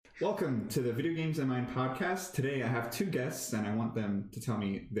Welcome to the Video Games in Mind podcast. Today I have two guests and I want them to tell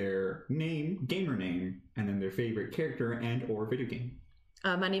me their name, gamer name, and then their favorite character and or video game.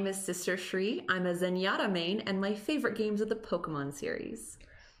 My name is Sister Shri. I'm a Zenyatta main, and my favorite games are the Pokemon series.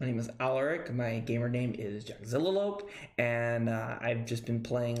 My name is Alaric. My gamer name is Jackzillalope, and I've just been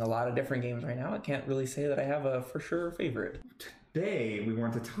playing a lot of different games right now. I can't really say that I have a for sure favorite. Today we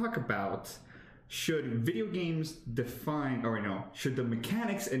want to talk about should video games define, should the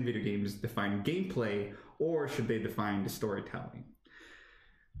mechanics in video games define gameplay, or should they define the storytelling?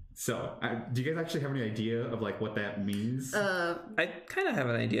 So, do you guys actually have any idea of like what that means? I kind of have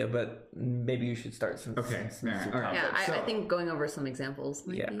an idea, but maybe you should start. All right. Yeah, I think going over some examples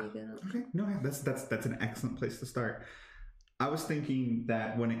might be good. Okay, no, that's an excellent place to start. I was thinking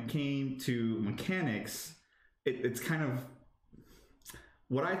that when it came to mechanics, it's kind of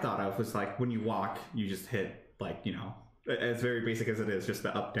what I thought of was like when you walk, you just hit as very basic as it is, just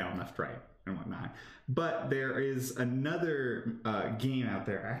the up, down, left, right, and whatnot. But there is another game out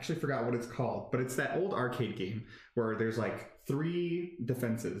there. I actually forgot what it's called, but it's that old arcade game where there's like 3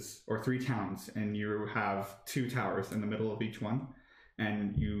 defenses or 3 towns, and you have 2 towers in the middle of each one,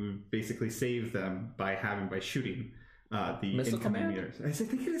 and you basically save them by shooting the Missile incoming Command? meters. I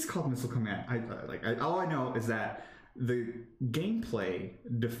think it is called Missile Command. All I know is that the gameplay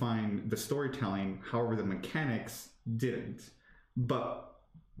defined the storytelling, however the mechanics didn't. But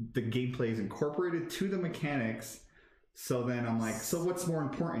the gameplay is incorporated to the mechanics, so then I'm like, so what's more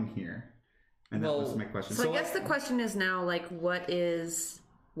important here? And that was my question. So I guess the question is now, like, what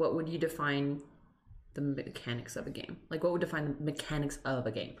would you define the mechanics of a game? Like, what would define the mechanics of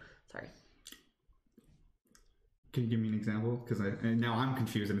a game? Sorry. Can you give me an example? Because now I'm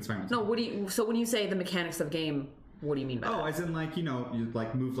confused and it's fine. No, so when you say the mechanics of a game, what do you mean by that? Oh, as in like, you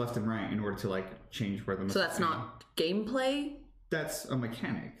like move left and right in order to like change where the So that's not gameplay? That's a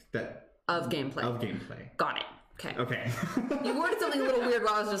mechanic of gameplay. Of gameplay. Got it. Okay. You worded something a little weird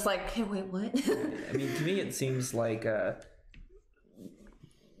where I was just like, hey, wait, what? I mean, to me, it seems like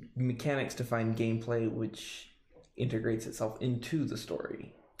mechanics define gameplay, which integrates itself into the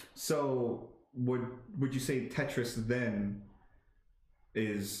story. So would you say Tetris then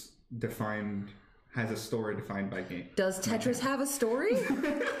has a story defined by game? Does Tetris have a story?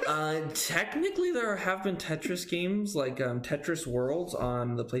 Technically, there have been Tetris games like Tetris Worlds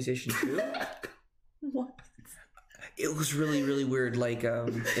on the PlayStation 2. What? It was really, really weird. Like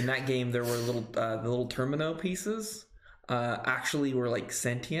in that game, there were the little termino pieces actually were like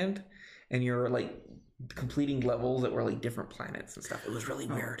sentient, and you're like completing levels that were like different planets and stuff. It was really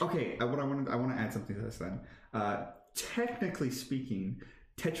weird. Okay, I want to add something to this then. Technically speaking,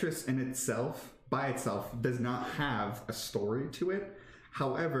 Tetris by itself does not have a story to it.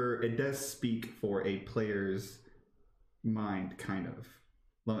 However, it does speak for a player's mind, kind of.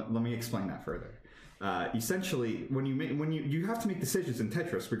 Let me explain that further. Essentially, when you have to make decisions in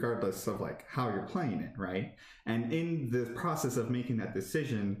Tetris, regardless of like how you're playing it, right? And in the process of making that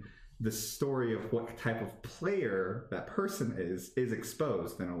decision, the story of what type of player that person is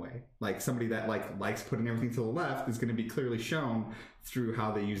exposed in a way. Like somebody that likes putting everything to the left is going to be clearly shown through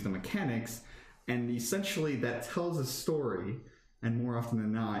how they use the mechanics. And essentially that tells a story, and more often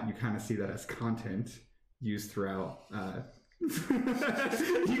than not, you kind of see that as content used throughout. It's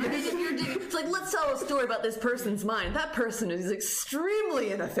like, let's tell a story about this person's mind. That person is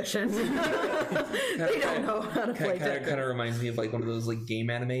extremely inefficient. They don't know how to play Tetris. Kind of reminds me of like one of those like game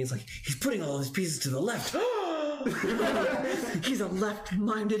animes. Like he's putting all his pieces to the left. He's a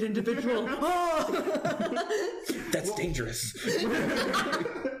left-minded individual. That's dangerous.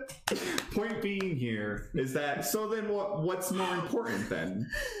 Point being here is that, so then what's more important then?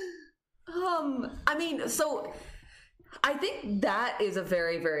 I mean, so I think that is a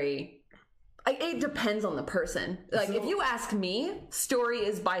very, very... It depends on the person. Like, if you ask me, story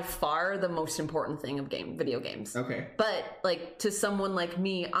is by far the most important thing of video games. Okay. But, like, to someone like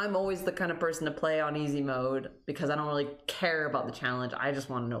me, I'm always the kind of person to play on easy mode because I don't really care about the challenge. I just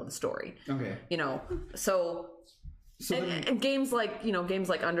want to know the story. Okay. And games like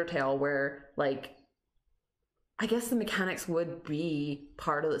Undertale, where, like, I guess the mechanics would be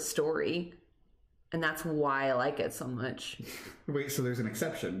part of the story, and that's why I like it so much. Wait, so there's an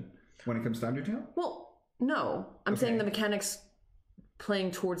exception when it comes to Undertale? Well, no. I'm saying the mechanics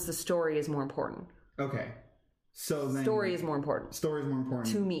playing towards the story is more important. Okay. So then... Story is more important. Story is more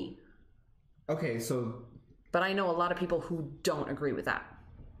important. To me. Okay, so... But I know a lot of people who don't agree with that.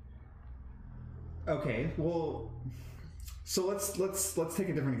 Okay, well... So let's take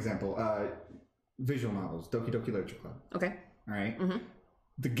a different example. Visual novels, Doki Doki Literature Club. Okay. All right. Mm-hmm.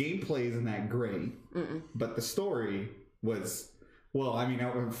 The gameplay isn't that great, but the story was Well, I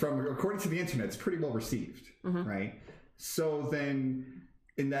mean, from according to the internet, it's pretty well received, right? So then,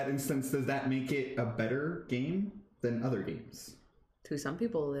 in that instance, does that make it a better game than other games? To some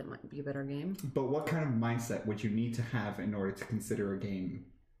people, it might be a better game. But what kind of mindset would you need to have in order to consider a game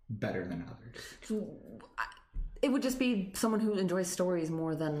better than others? It would just be someone who enjoys stories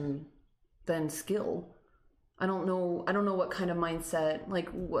more than skill. I don't know what kind of mindset, like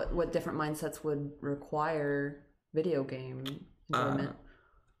what different mindsets would require video game enjoyment.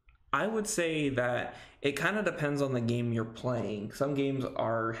 I would say that it kind of depends on the game you're playing. Some games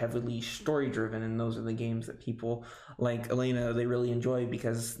are heavily story driven, and those are the games that people like Elena, they really enjoy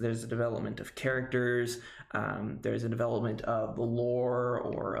because there's a development of characters, there's a development of the lore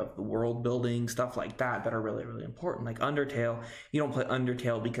or of the world building, stuff like that are really, really important. Like Undertale, you don't play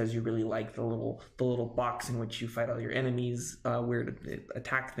Undertale because you really like the little box in which you fight all your enemies where to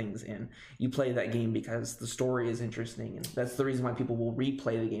attack things in. You play that game because the story is interesting, and that's the reason why people will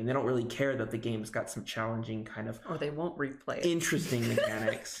replay the game. They don't really care that the game's got some challenging kind of or they won't replay it. Interesting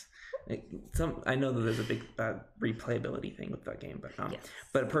mechanics. I know that there's a big replayability thing with that game, but Yes.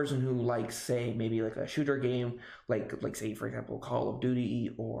 But a person who likes, say, maybe like a shooter game, like say for example Call of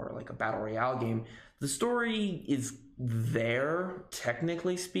Duty or like a battle royale game, the story is there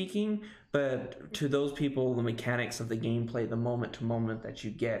technically speaking, but to those people, the mechanics of the gameplay, the moment to moment that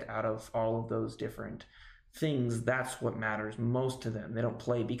you get out of all of those different things, that's what matters most to them. They don't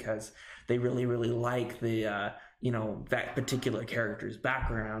play because they really, really like the that particular character's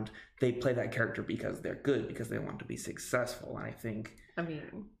background. They play that character because they're good, because they want to be successful. And I think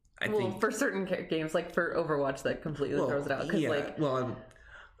for certain games, like for Overwatch, that completely throws it out. Because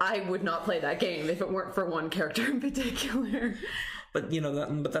I would not play that game if it weren't for one character in particular. But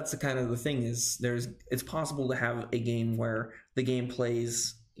but that's the kind of the thing is it's possible to have a game where the game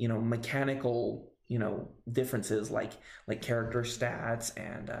plays mechanical differences like character stats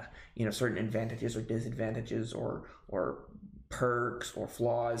and certain advantages or disadvantages or perks or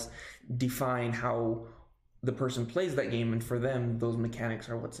flaws define how the person plays that game, and for them those mechanics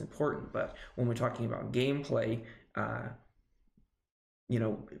are what's important. But when we're talking about gameplay, tying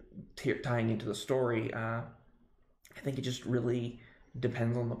into the story, I think it just really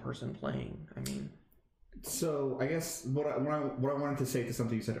depends on the person playing. I mean, so I guess what I wanted to say to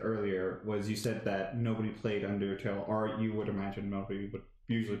something you said earlier was, you said that nobody played Undertale, or you would imagine nobody would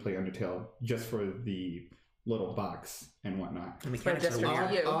usually play Undertale just for the little box and whatnot. The mechanics are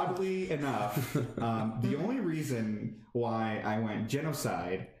weird. Oddly enough, the only reason why I went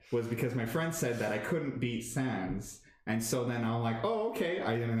Genocide was because my friend said that I couldn't beat Sans. And so then I'm like, oh, okay.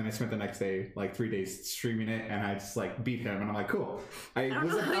 And then I spent the next day, like 3 days streaming it, and I just like beat him, and I'm like, cool. I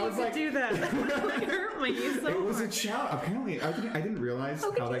was like, do that. That hurt me so it was a challenge. Apparently, I didn't realize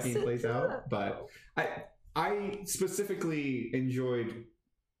how that game plays out, but I specifically enjoyed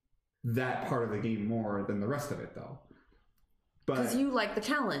that part of the game more than the rest of it, though. Because you like the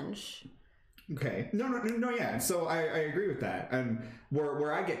challenge. Okay. No, yeah. So I agree with that. And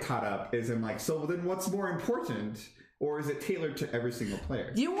where I get caught up is in like, so then what's more important? Or is it tailored to every single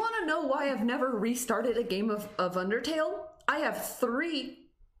player? Do you want to know why I've never restarted a game of Undertale? I have 4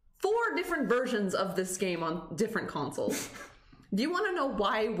 different versions of this game on different consoles. Do you want to know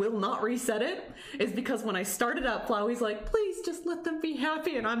why I will not reset it? It's because when I started up, Flowey's like, please just let them be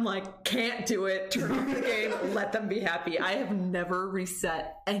happy. And I'm like, can't do it. Turn off the game. Let them be happy. I have never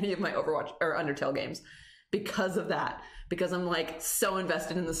reset any of my Overwatch or Undertale games because of that. Because I'm like so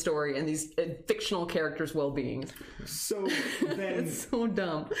invested in the story and these fictional characters' well-being. So then it's so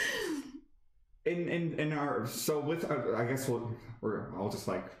dumb. I guess I'll just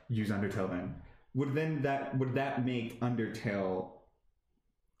like use Undertale then. Would that make Undertale?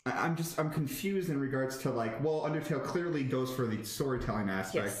 I'm confused in regards to like, well, Undertale clearly goes for the storytelling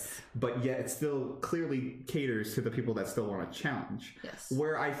aspect, yes, but yet it still clearly caters to the people that still want to challenge. Yes.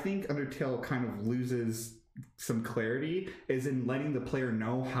 Where I think Undertale kind of loses some clarity is in letting the player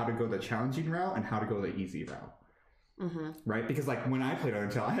know how to go the challenging route and how to go the easy route. Mm-hmm. Right? Because like when I played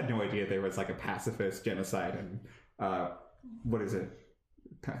Undertale, I had no idea there was like a pacifist, genocide, and what is it?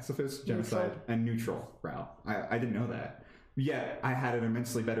 Pacifist, genocide, neutral, and neutral route. I didn't know that. Yet I had an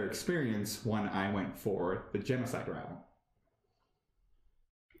immensely better experience when I went for the genocide route.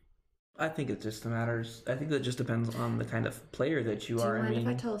 I think it just matters. I think that just depends on the kind of player that you are. Do you mind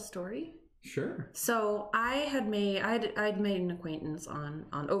if I tell a story? Sure. So I'd made an acquaintance on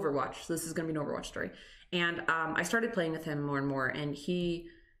Overwatch. So this is going to be an Overwatch story, and I started playing with him more and more, and he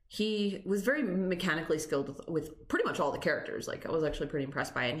was very mechanically skilled with pretty much all the characters. Like I was actually pretty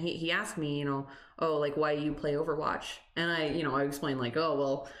impressed by it. And he asked me, like why you play Overwatch, and I explained like, oh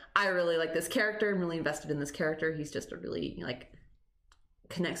well, I really like this character. I'm really invested in this character. He's just a really like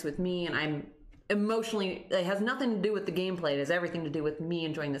connects with me, and I'm emotionally, it has nothing to do with the gameplay. It has everything to do with me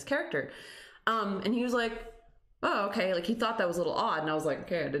enjoying this character. And he was like, oh, okay. Like, he thought that was a little odd. And I was like,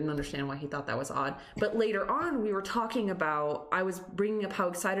 okay, I didn't understand why he thought that was odd. But later on, we were talking about, I was bringing up how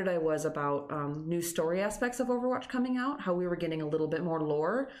excited I was about new story aspects of Overwatch coming out, how we were getting a little bit more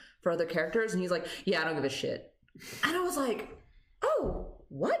lore for other characters. And he's like, yeah, I don't give a shit. And I was like, oh,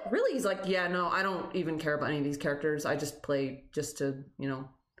 what? Really? He's like, yeah, no, I don't even care about any of these characters. I just play just to,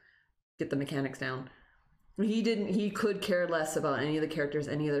 get the mechanics down. He could care less about any of the characters,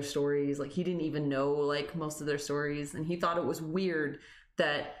 any of their stories. Like, he didn't even know, like, most of their stories. And he thought it was weird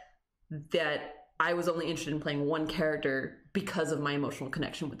that I was only interested in playing one character because of my emotional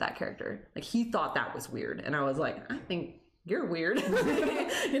connection with that character. Like, he thought that was weird. And I was like, I think you're weird.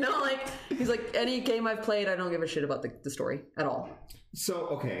 Like, he's like, any game I've played, I don't give a shit about the story at all. So,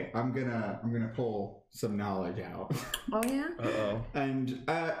 okay, I'm gonna pull some knowledge out. Oh, yeah? Uh-oh. And,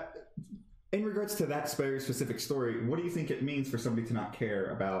 in regards to that very specific story, what do you think it means for somebody to not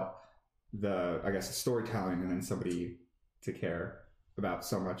care about the storytelling, and then somebody to care about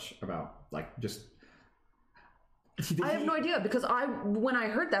so much about, like, just... I have no idea, because when I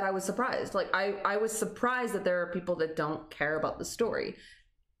heard that, I was surprised. Like, I was surprised that there are people that don't care about the story.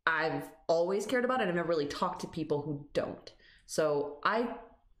 I've always cared about it. I've never really talked to people who don't. So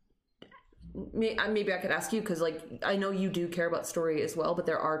maybe I could ask you, because, like, I know you do care about story as well, but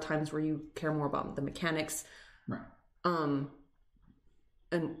there are times where you care more about the mechanics, right?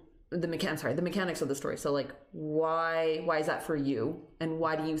 And the mechanics of the story. So, like, why is that for you, and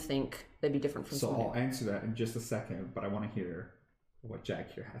why do you think they'd be different from? So I'll answer that in just a second, but I want to hear what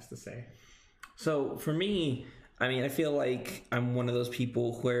Jack here has to say. So for me, I mean, I feel like I'm one of those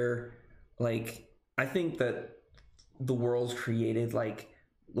people where, like, I think that the world's created, like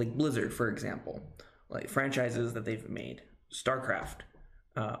Blizzard, for example, like franchises that they've made, StarCraft,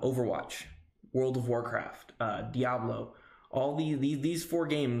 Overwatch, World of Warcraft, Diablo, all these 4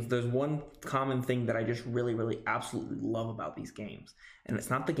 games, there's one common thing that I just really, really absolutely love about these games. And it's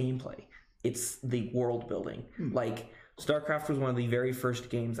not the gameplay, it's the world building. Like, StarCraft was one of the very first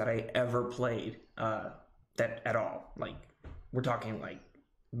games that I ever played that at all. Like, we're talking like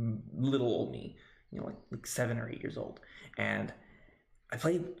little old me, like 7 or 8 years old. And I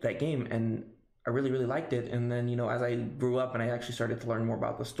played that game and I really, really liked it. And then, as I grew up and I actually started to learn more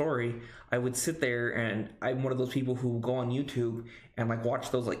about the story, I would sit there, and I'm one of those people who go on YouTube and, like, watch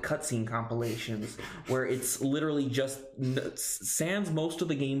those, like, cutscene compilations where it's literally just sans most of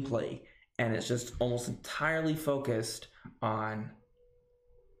the gameplay, and it's just almost entirely focused on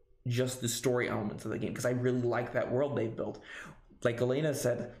just the story elements of the game, because I really like that world they've built. Like Elena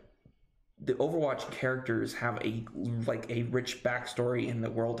said, the Overwatch characters have a rich backstory, and the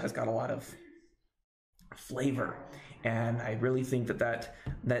world has got a lot of flavor. And I really think that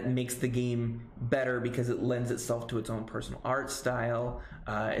makes the game better, because it lends itself to its own personal art style,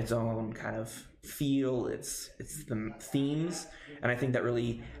 its own kind of feel, it's the themes, and I think that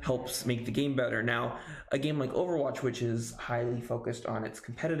really helps make the game better. Now, a game like Overwatch, which is highly focused on its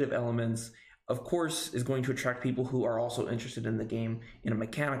competitive elements, of course, is going to attract people who are also interested in the game in a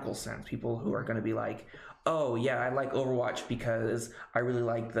mechanical sense. People who are going to be like, oh yeah, I like Overwatch because I really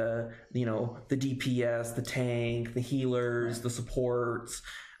like the DPS, the tank, the healers, the supports.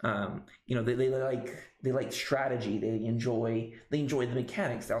 They like strategy. They enjoy the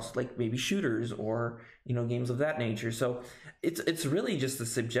mechanics. They also like maybe shooters or games of that nature. So it's really just a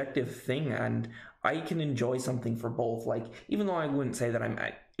subjective thing, and I can enjoy something for both. Like, even though I wouldn't say that I'm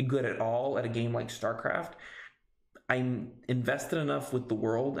good at all at a game like StarCraft, I'm invested enough with the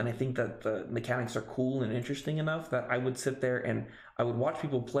world, and I think that the mechanics are cool and interesting enough that I would sit there and I would watch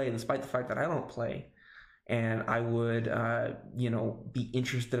people play, despite the fact that I don't play, and I would, be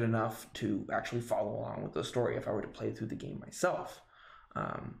interested enough to actually follow along with the story if I were to play through the game myself.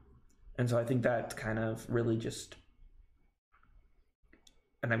 And so I think that kind of really just,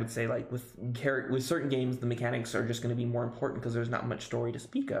 and I would say, like, with certain games, the mechanics are just going to be more important because there's not much story to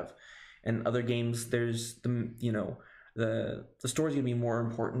speak of. And other games, there's the story's gonna be more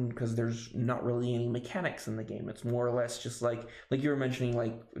important because there's not really any mechanics in the game. It's more or less just like you were mentioning,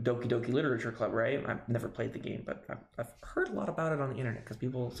 like Doki Doki Literature Club, right? I've never played the game, but I've heard a lot about it on the internet because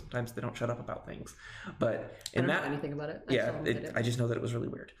people sometimes they don't shut up about things. But I don't know anything about it. I just know that it was really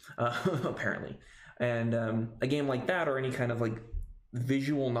weird, apparently. And a game like that, or any kind of like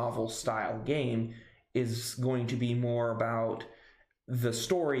visual novel style game, is going to be more about the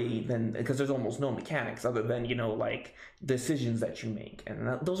story than, because there's almost no mechanics other than like decisions that you make, and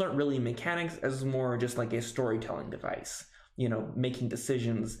those aren't really mechanics, as more just like a storytelling device. Making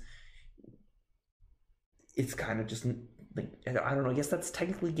decisions, it's kind of just like, I don't know, I guess that's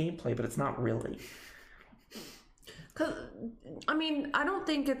technically gameplay, but it's not really. Cause, I mean, I don't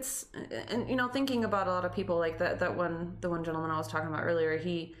think it's, and you know, thinking about a lot of people like the one gentleman I was talking about earlier,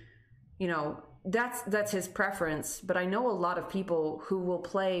 he, you know, that's his preference, but I know a lot of people who will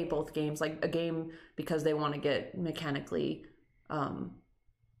play both games, like a game because they want to get mechanically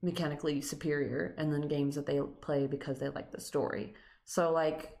superior, and then games that they play because they like the story. So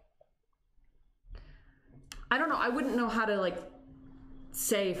like, I don't know, I wouldn't know how to like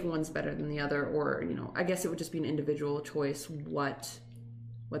say if one's better than the other, or you know, I guess it would just be an individual choice what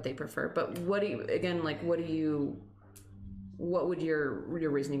they prefer. But what would your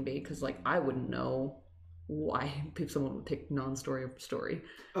reasoning be? Because like I wouldn't know why someone would pick non-story over story.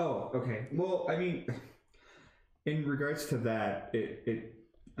 Oh, okay. Well, I mean, in regards to that,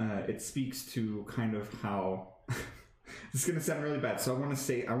 it speaks to kind of how this is going to sound really bad. So I want to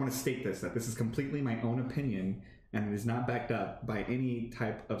state that this is completely my own opinion, and it is not backed up by any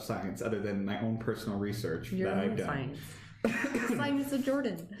type of science other than my own personal research that I've done. Science of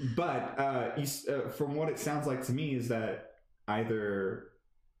Jordan. But from what it sounds like to me is that either,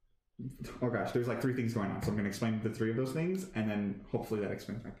 oh gosh, there's like three things going on. So I'm going to explain the three of those things, and then hopefully that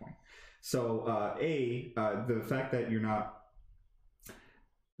explains my point. So the fact that you're not,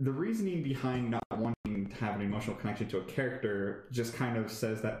 the reasoning behind not wanting to have an emotional connection to a character just kind of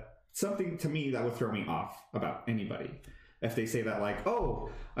says that something to me that would throw me off about anybody. If they say that like, oh,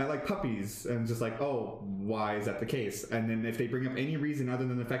 I like puppies, and just like, oh, why is that the case? And then if they bring up any reason other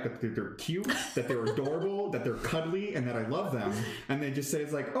than the fact that they're cute, that they're adorable, that they're cuddly, and that I love them, and they just say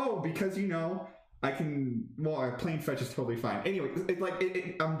it's like, oh, because you know, playing fetch is totally fine. Anyway,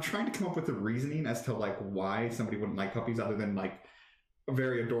 I'm trying to come up with a reasoning as to like why somebody wouldn't like puppies other than like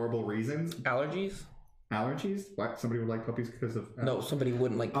very adorable reasons. Allergies? What? Somebody would like puppies because of... No, somebody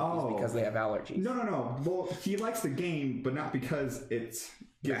wouldn't like puppies because they have allergies. No. Well, he likes the game, but not because it's...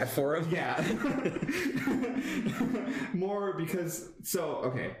 Bad for him? Yeah. More because... So,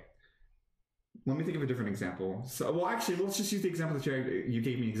 okay. Let me think of a different example. So, well, actually, let's just use the example that you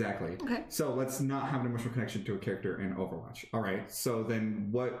gave me exactly. Okay. So let's not have an emotional connection to a character in Overwatch. All right. So then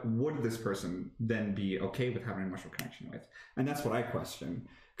what would this person then be okay with having an emotional connection with? And that's what I question.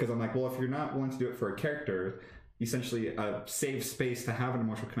 Because I'm like, well, if you're not willing to do it for a character, essentially save space to have an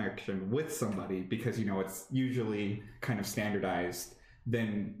emotional connection with somebody because, you know, it's usually kind of standardized,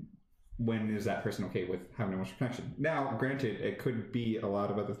 then when is that person okay with having an emotional connection? Now, granted, it could be a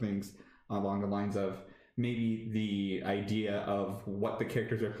lot of other things along the lines of maybe the idea of what the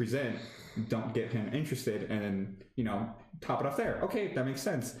characters represent don't get him interested, and then, you know, top it off there. Okay, that makes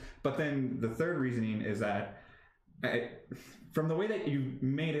sense. But then the third reasoning is that from the way that you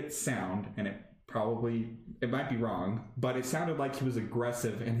made it sound, and it might be wrong, but it sounded like he was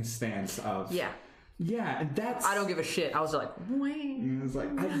aggressive in his stance of... Yeah, and that's... I don't give a shit. I was like, wait. It's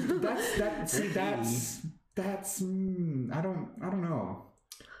like, that's I don't know.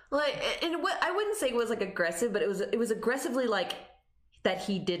 Like, and what I wouldn't say it was like aggressive, but it was aggressively like that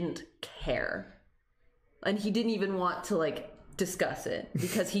he didn't care, and he didn't even want to like discuss it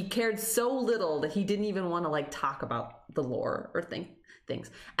because he cared so little that he didn't even want to like talk about the lore or things.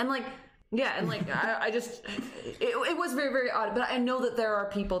 And like, yeah, and like I just it was very, very odd. But I know that there are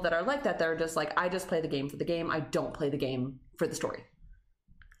people that are like that. They're just like, I just play the game for the game. I don't play the game for the story.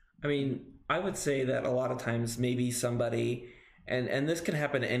 I mean, I would say that a lot of times maybe somebody. And this can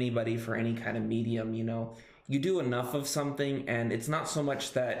happen to anybody for any kind of medium, you know. You do enough of something, and it's not so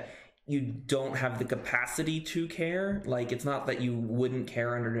much that you don't have the capacity to care. Like, it's not that you wouldn't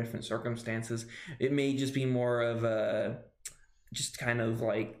care under different circumstances. It may just be more of a, just kind of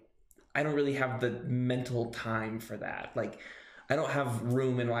like, I don't really have the mental time for that. Like, I don't have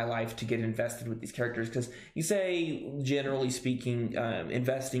room in my life to get invested with these characters. Because you say, generally speaking,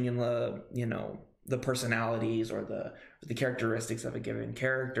 investing in the, you know, the personalities or the characteristics of a given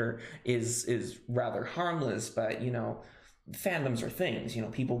character is rather harmless, but you know, fandoms are things. You know,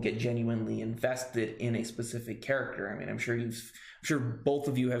 people get genuinely invested in a specific character. I mean, I'm sure both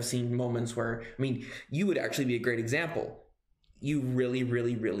of you have seen moments where, I mean, you would actually be a great example. You really,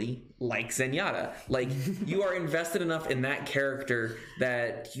 really, really like Zenyatta. Like, you are invested enough in that character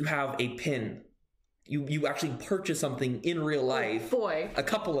that you have a pin. You actually purchase something in real life. Oh boy. A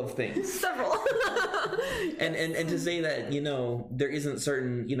couple of things. Several. and to say that, you know, there isn't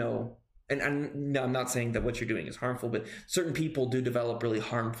certain, you know, and I'm not saying that what you're doing is harmful, but certain people do develop really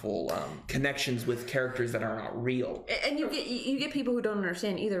harmful connections with characters that are not real. And you get people who don't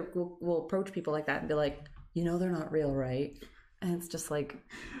understand either will approach people like that and be like, you know, they're not real, right? And it's just like...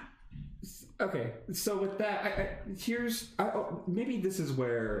 Okay, so with that, maybe this is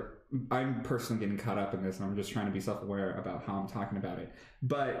where I'm personally getting caught up in this, and I'm just trying to be self-aware about how I'm talking about it.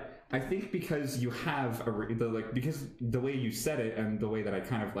 But I think because you have because the way you said it and the way that I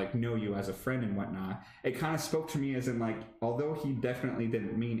kind of like know you as a friend and whatnot, it kind of spoke to me as in like, although he definitely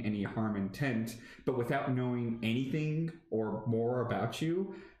didn't mean any harm intent, but without knowing anything or more about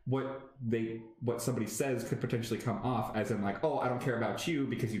you, what somebody says could potentially come off as in like, oh, I don't care about you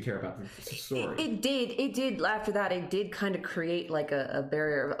because you care about the story. It did after that, it did kind of create like a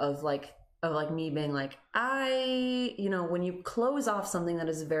barrier of me being like, when you close off something that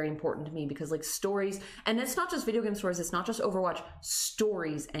is very important to me, because like stories, and it's not just video game stories, it's not just Overwatch,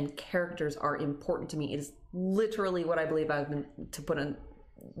 stories and characters are important to me. It is literally what I believe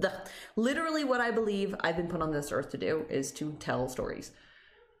literally what I believe I've been put on this earth to do, is to tell stories.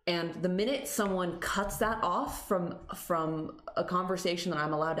 And the minute someone cuts that off from a conversation that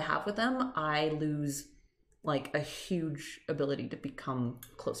I'm allowed to have with them, I lose like a huge ability to become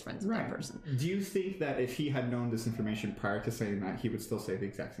close friends with that person. Do you think that if he had known this information prior to saying that, he would still say the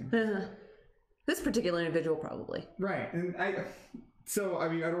exact same thing? This particular individual, probably. Right. And I don't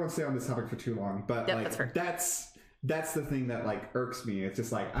want to stay on this topic for too long, but yep, like that's fair. That's the thing that like irks me. It's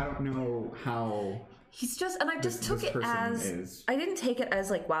just like, I don't know how... He's just, and I just took it as, I didn't take it as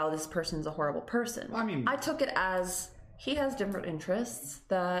like, wow, this person's a horrible person. I mean, I took it as he has different interests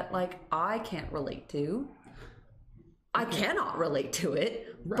that like I can't relate to. I cannot relate to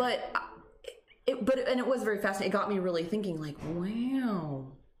it, right. but it was very fascinating. It got me really thinking like,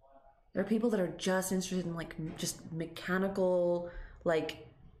 wow, there are people that are just interested in like just mechanical like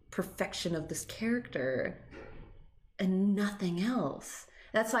perfection of this character and nothing else.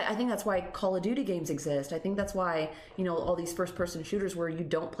 I think that's why Call of Duty games exist. I think that's why, all these first-person shooters where you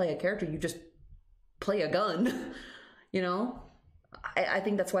don't play a character, you just play a gun, I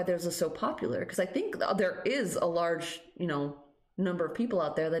think that's why those are so popular, because I think there is a large, number of people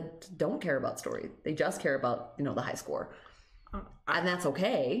out there that don't care about story. They just care about, the high score. And that's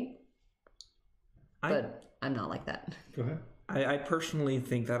okay. But I'm not like that. Go ahead. I personally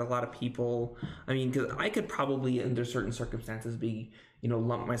think that a lot of people, because I could probably, under certain circumstances, be,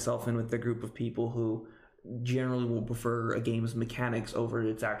 lump myself in with the group of people who generally will prefer a game's mechanics over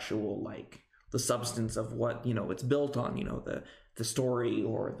its actual, like, the substance of what, it's built on, the story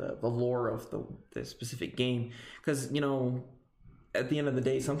or the lore of the specific game. Because, at the end of the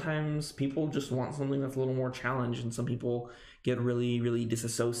day, sometimes people just want something that's a little more challenged, and some people get really, really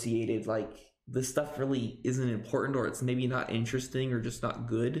disassociated, like, this stuff really isn't important, or it's maybe not interesting, or just not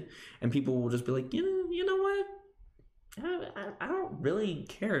good, and people will just be like, you know what, I don't really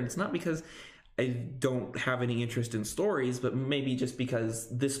care. And it's not because I don't have any interest in stories, but maybe just because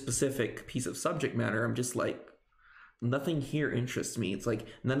this specific piece of subject matter, I'm just like, nothing here interests me. It's like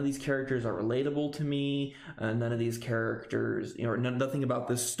none of these characters are relatable to me. None of these characters, nothing about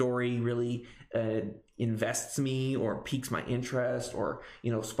this story really invests me or piques my interest or,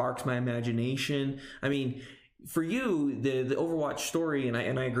 sparks my imagination. For you, the Overwatch story, and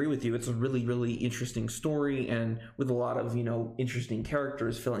I agree with you, it's a really, really interesting story, and with a lot of, interesting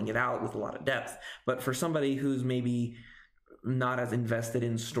characters filling it out with a lot of depth. But for somebody who's maybe not as invested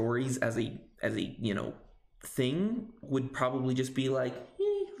in stories as a thing, would probably just be like,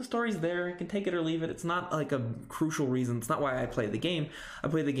 the story's there, I can take it or leave it. It's not like a crucial reason. It's not why I play the game. I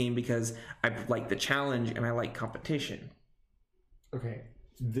play the game because I like the challenge and I like competition. Okay,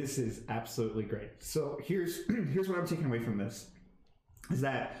 this is absolutely great. So here's what I'm taking away from this, is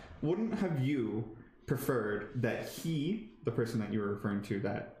that wouldn't have you preferred that he, the person that you were referring to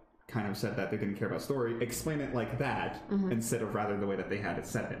that kind of said that they didn't care about story, explain it like that instead of rather the way that they had it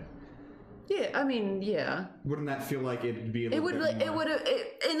said it? Yeah, yeah. Wouldn't that feel like it'd be a little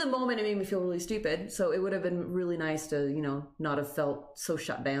in the moment it made me feel really stupid, so it would have been really nice to, not have felt so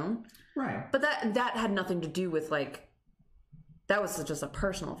shut down. Right. But that had nothing to do with, like, that was just a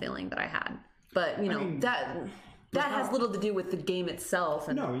personal feeling that I had. But, that has little to do with the game itself.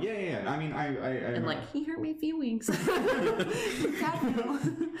 And, no, yeah. And, like, he hurt my feelings.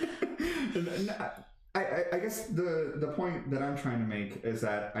 I guess the point that I'm trying to make is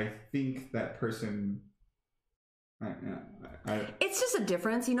that I think that person... it's just a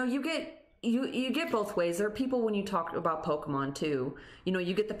difference. You get both ways. There are people, when you talk about Pokemon too,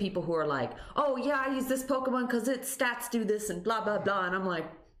 you get the people who are like, oh yeah, I use this Pokemon because its stats do this and blah, blah, blah. And I'm like,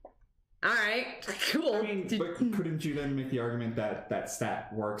 all right, cool. But couldn't you then make the argument that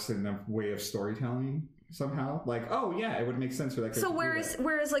stat works in a way of storytelling somehow? Like, oh yeah, it would make sense for that. So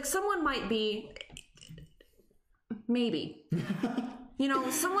whereas like someone might be... Maybe.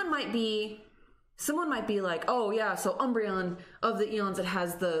 Someone might be someone might be like, oh yeah, so Umbreon of the Eons, it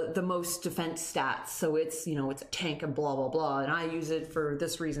has the most defense stats, so it's, you know, it's a tank and blah blah blah, and I use it for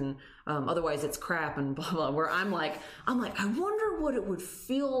this reason, otherwise it's crap and blah blah. Where I'm like, I wonder what it would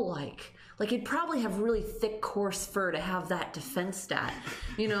feel like. Like, it'd probably have really thick, coarse fur to have that defense stat,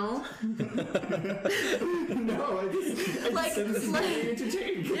 you know? No, I just this is very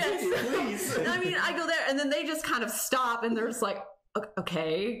entertaining. Yes. Please. I mean, I go there, and then they just kind of stop, and they're just like,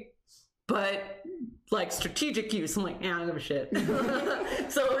 okay, but like strategic use. I'm like, yeah, I don't give a shit.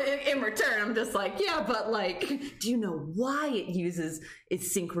 So in return, I'm just like, yeah, but like, do you know why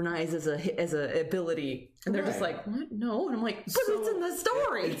it's synchronized as a ability? And they're just like, what? No. And I'm like, but it's in the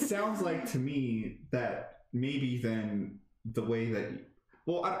story. It sounds like to me that maybe then the way that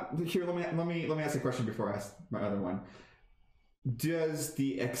here, let me ask a question before I ask my other one. Does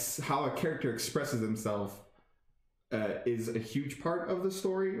how a character expresses himself is a huge part of the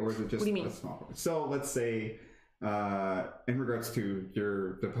story, or is it just a small part? So let's say, in regards to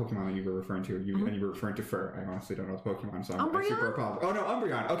the Pokemon that you were referring to, and you were referring to fur. I honestly don't know the Pokemon, so I super apologize. Oh no,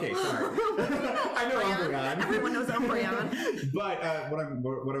 Umbreon. Okay, sorry. I know Umbreon. Everyone knows Umbreon. But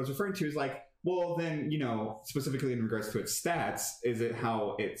what I was referring to is like, well, then, you know, specifically in regards to its stats, is it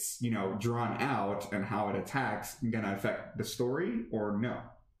how it's, you know, drawn out and how it attacks going to affect the story, or no?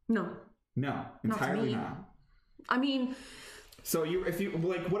 No, entirely not. I mean, so if you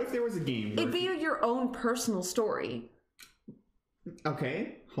like, what if there was a game? It'd be your own personal story.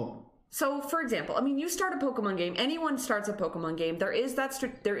 Okay, hold on. So, for example, I mean, you start a Pokemon game. Anyone starts a Pokemon game. There is that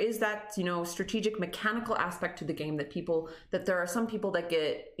you know, strategic, mechanical aspect to the game that there are some people that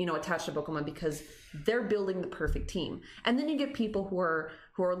get, you know, attached to Pokemon because they're building the perfect team, and then you get people who are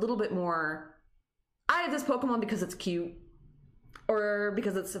a little bit more. I have this Pokemon because it's cute, or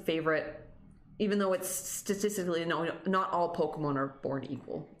because it's a favorite. Even though it's statistically, not all Pokemon are born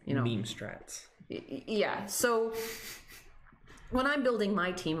equal, you know. Meme strats. Yeah. So when I'm building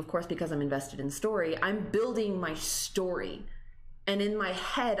my team, of course, because I'm invested in story, I'm building my story. And in my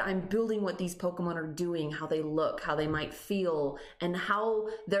head, I'm building what these Pokemon are doing, how they look, how they might feel, and how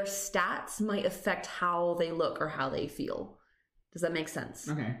their stats might affect how they look or how they feel. Does that make sense?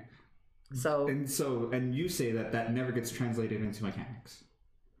 Okay. And you say that never gets translated into mechanics.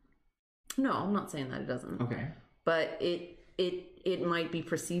 No, I'm not saying that it doesn't. Okay. But it might be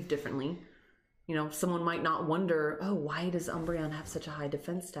perceived differently. You know, someone might not wonder, oh, why does Umbreon have such a high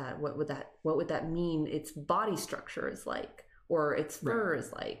defense stat? What would that mean its body structure is like, or its fur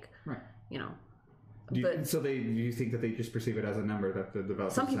is like? Right. You know. Do you think that they just perceive it as a number that the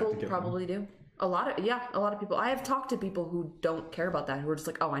developers some people have to give probably them? Do. A lot of people. I have talked to people who don't care about that, who are just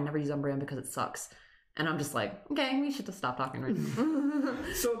like, oh, I never use Umbreon because it sucks. And I'm just like, okay, we should just stop talking right now.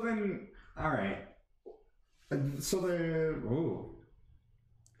 So then, all right. So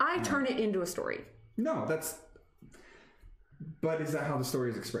I turn it into a story. No, but is that how the story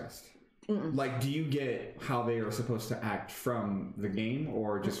is expressed? Mm-mm. Like, do you get how they are supposed to act from the game,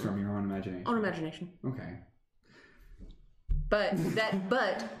 or just from your own imagination? Own imagination. Okay. But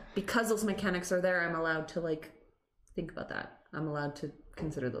because those mechanics are there, I'm allowed to like think about that. I'm allowed to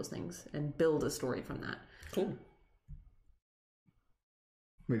consider those things and build a story from that. Cool.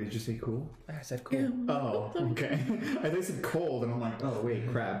 Wait, did you say cool? I said cool. Yeah. Oh, okay. I think said cold, and I'm like, oh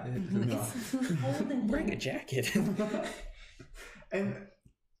wait, crap. No. Bring a jacket. And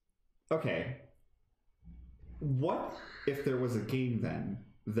okay, what if there was a game then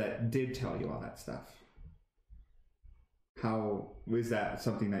that did tell you all that stuff? How is that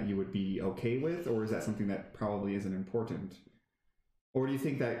something that you would be okay with, or is that something that probably isn't important? Or do you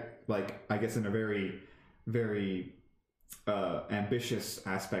think that, like, I guess in a very, very ambitious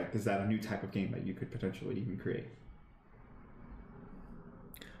aspect, is that a new type of game that you could potentially even create?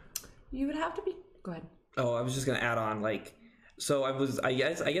 You would have to be. Go ahead. Oh, I was just gonna add on, like, so I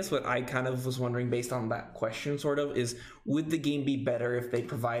guess what I kind of was wondering based on that question sort of is, would the game be better if they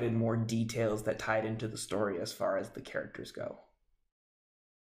provided more details that tied into the story as far as the characters go?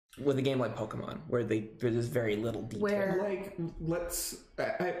 With a game like Pokemon, where there's very little detail.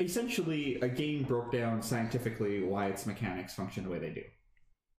 Essentially, a game broke down scientifically why its mechanics function the way they do.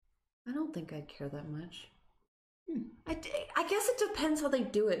 I don't think I'd care that much. I guess it depends how they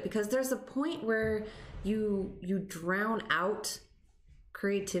do it, because there's a point where you drown out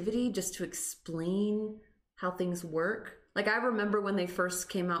creativity just to explain how things work. Like, I remember when they first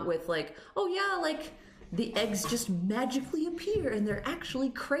came out with, like, oh yeah, like, the eggs just magically appear and they're actually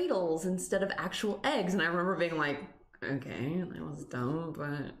cradles instead of actual eggs. And I remember being like, okay, that was dumb,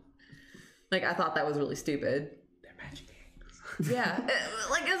 but like, I thought that was really stupid. They're magic eggs. Yeah,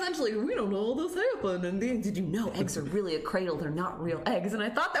 like, essentially, we don't know all this happened. And then, did you know eggs are really a cradle? They're not real eggs. And I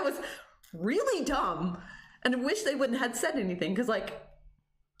thought that was really dumb. And I wish they wouldn't have said anything, because, like,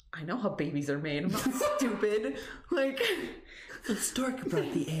 I know how babies are made. I'm not stupid. Like, the stork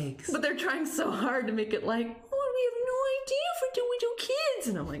brought the eggs. but they're trying so hard to make it like, oh, we have no idea if we do kids.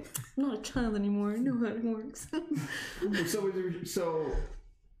 And I'm like, I'm not a child anymore. I know how it works. So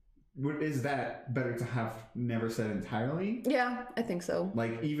is that better to have never said entirely? Yeah, I think so.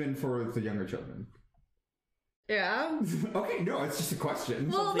 Like, even for the younger children? Yeah. Okay, no, it's just a question.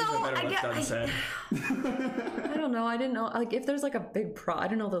 Well, no, I get. I I don't know. I didn't know. Like, if there's like a big I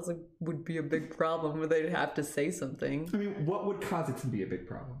didn't know that like, would be a big problem where they'd have to say something. I mean, what would cause it to be a big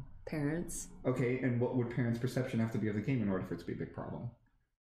problem? Parents. Okay, and what would parents' perception have to be of the game in order for it to be a big problem?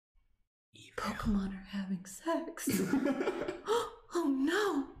 Pokemon are having sex. Oh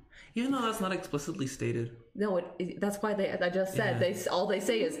no. Even though that's not explicitly stated. No, that's why I just said all they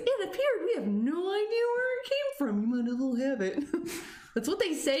say is, it appeared. We have no idea where it came from. You might as well have it. That's what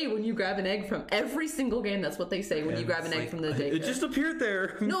they say when you grab an egg from every single game. That's what they say when you grab an egg from the daycare. It just appeared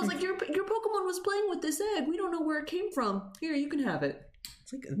there. No, it's like your Pokemon was playing with this egg. We don't know where it came from. Here, you can have it.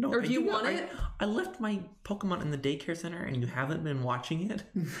 It's like, no, or do you want it? I left my Pokemon in the daycare center and you haven't been watching it?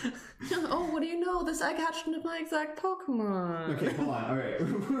 Oh, what do you know? This egg hatched into my exact Pokemon. Okay, hold on. All right.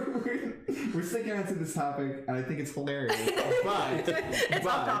 We're sticking onto this topic, and I think it's hilarious. But it's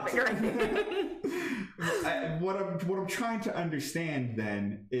off topic, right? What I'm trying to understand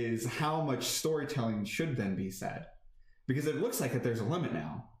then is how much storytelling should then be said, because it looks like that there's a limit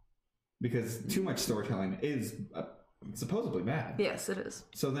now, because too much storytelling is supposedly bad. Yes, it is.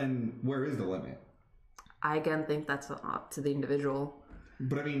 So then, where is the limit? I again think that's up to the individual.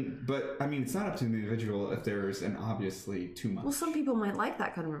 But I mean, it's not up to the individual if there's an obviously too much. Well, some people might like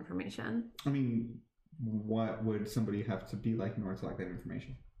that kind of information. I mean, what would somebody have to be like in order to like that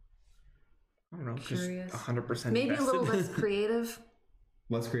information? I don't know. Curious. Just 100% Maybe invested. a little less creative.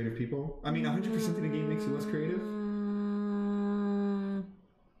 Less creative people? I mean, 100% in a game makes you less creative?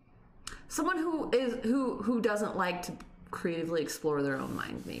 Someone who doesn't like to creatively explore their own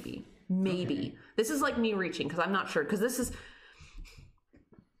mind, maybe. Okay. This is like me reaching, because I'm not sure, because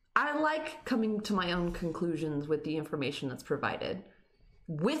I like coming to my own conclusions with the information that's provided.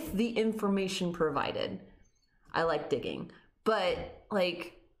 With the information provided, I like digging. But,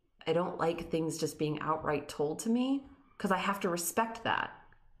 like, I don't like things just being outright told to me, because I have to respect that.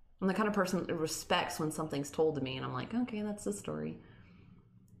 I'm the kind of person that respects when something's told to me, and I'm like, okay, that's the story.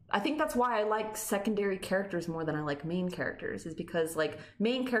 I think that's why I like secondary characters more than I like main characters, is because, like,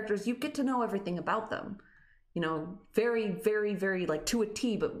 main characters, you get to know everything about them. You know, very, very, very, like, to a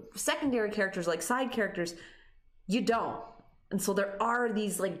T, but secondary characters, like side characters, you don't. And so there are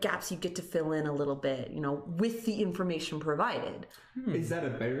these, like, gaps you get to fill in a little bit, you know, with the information provided. Is that a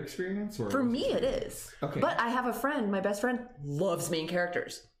better experience? Or for me, it is. Okay. But I have a friend, my best friend, loves main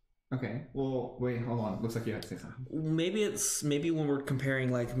characters. Okay. Well, wait, hold on. Looks like you had to say something. Maybe when we're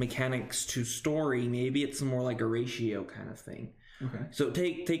comparing, like, mechanics to story, maybe it's more like a ratio kind of thing. Okay. So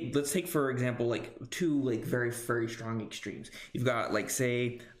let's take for example, like, two, like, very, very strong extremes. You've got, like,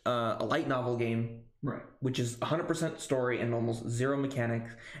 say, a light novel game, right, which is 100% story and almost zero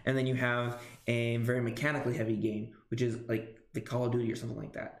mechanics, and then you have a very mechanically heavy game, which is like the Call of Duty or something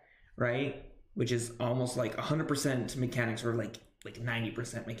like that, right? Which is almost like 100% mechanics, or like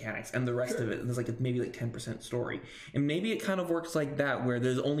 90% mechanics, and the rest of it, there's like maybe like 10% story. And maybe it kind of works like that, where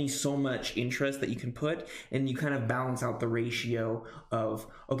there's only so much interest that you can put, and you kind of balance out the ratio of,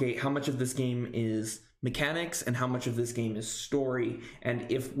 okay, how much of this game is mechanics and how much of this game is story.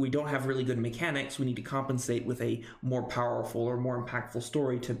 And if we don't have really good mechanics, we need to compensate with a more powerful or more impactful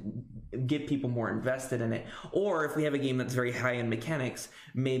story to get people more invested in it. Or if we have a game that's very high in mechanics,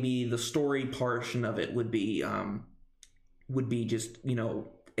 maybe the story portion of it would be just, you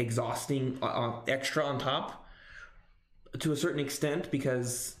know, exhausting, extra on top to a certain extent,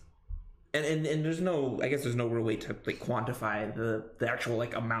 because and there's no real way to, like, quantify the actual,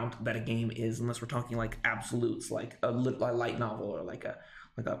 like, amount that a game is, unless we're talking like absolutes, like a light novel, or like a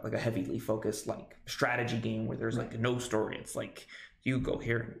heavily focused, like, strategy game where there's like no story. It's like, you go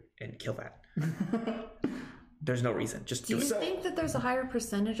here and kill that. There's no reason. Just do you it. think that there's a higher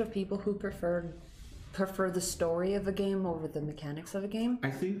percentage of people who prefer the story of a game over the mechanics of a game?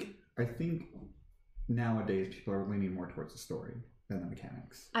 I think nowadays people are leaning more towards the story than the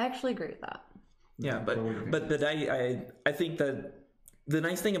mechanics. I actually agree with that. Yeah, but I think that the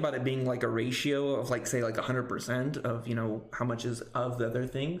nice thing about it being like a ratio of, like, say, like 100% of, you know, how much is of the other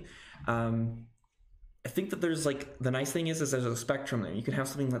thing, I think that there's, like, the nice thing is there's a spectrum there. You can have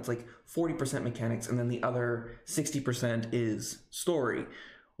something that's like 40% mechanics, and then the other 60% is story.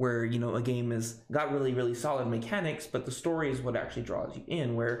 where, you know, a game is got really, really solid mechanics, but the story is what actually draws you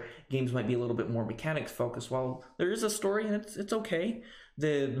in, where games might be a little bit more mechanics focused. While there is a story and it's okay,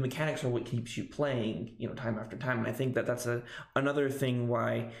 the mechanics are what keeps you playing, you know, time after time. And I think that that's another thing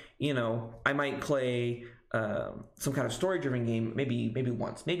why, you know, I might play some kind of story-driven game maybe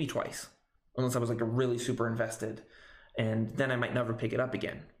once, maybe twice, unless I was like a really super invested, and then I might never pick it up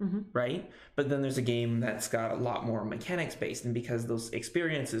again, right? But then there's a game that's got a lot more mechanics based, and because those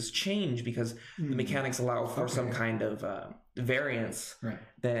experiences change, because the mechanics allow for some kind of variance, Right.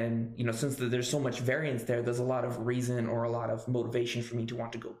 then, you know, since there's so much variance there's a lot of reason or a lot of motivation for me to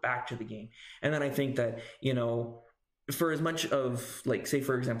want to go back to the game. And then I think that, you know, for as much of, like, say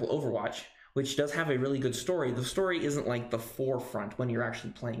for example Overwatch, which does have a really good story, the story isn't like the forefront when you're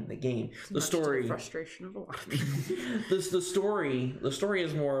actually playing the game. The story, frustration of a lot of people. the story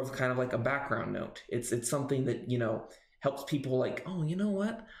is more of kind of like a background note. It's something that, you know, helps people like, oh, you know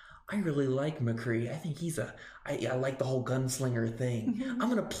what? I really like McCree. I think I like the whole gunslinger thing. I'm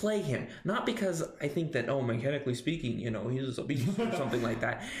going to play him. Not because I think that, oh, mechanically speaking, you know, he's a beast or something like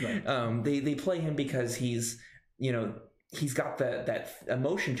that. Right. They play him because he's, you know, he's got that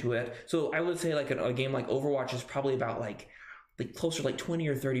emotion to it. So I would say like a game like Overwatch is probably about like closer to like 20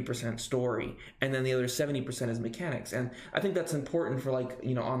 or 30% story, and then the other 70% is mechanics. And I think that's important for, like,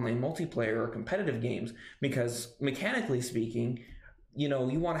 you know, online multiplayer or competitive games, because mechanically speaking, you know,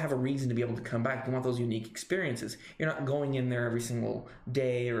 you want to have a reason to be able to come back. You want those unique experiences. You're not going in there every single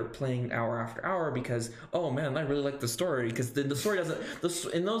day or playing hour after hour because, oh man, I really like the story, because the story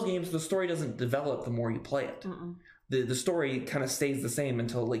doesn't, in those games, the story doesn't develop the more you play it. The story kind of stays the same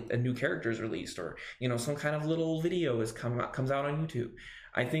until like a new character is released, or, you know, some kind of little video comes out on YouTube.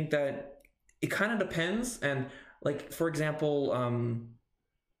 I think that it kind of depends. And like, for example,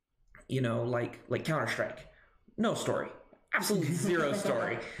 you know, like Counter-Strike, no story, absolutely zero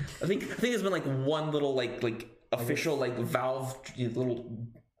story. I think there's been like one little like official like Valve little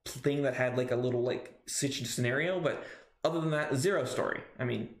thing that had like a little like scenario, but other than that, zero story. I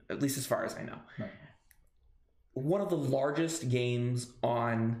mean, at least as far as I know. Right. One of the largest games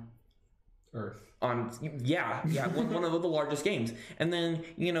on Earth. One of the largest games. And then,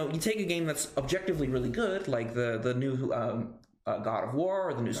 you know, you take a game that's objectively really good, like the new God of War,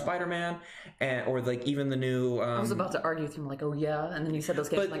 or the new Spider-Man, or like even the new. I was about to argue with him, like, oh yeah, and then you said those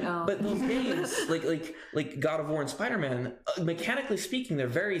games, but those games, like God of War and Spider-Man, mechanically speaking, they're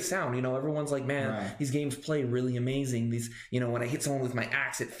very sound. You know, everyone's like, man, these games play really amazing. These, you know, when I hit someone with my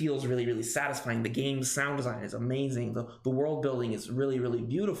axe, it feels really, really satisfying. The game's sound design is amazing. The world building is really, really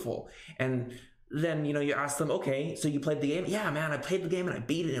beautiful. And then, you know, you ask them, okay, so you played the game? Yeah, man, I played the game and I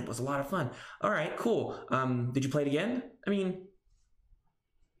beat it. It was a lot of fun. All right, cool. Did you play it again? I mean,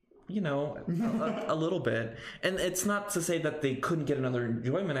 you know, a little bit. And it's not to say that they couldn't get another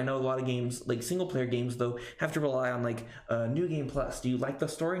enjoyment. I know a lot of games, like single player games, though, have to rely on like New Game Plus. Do you like the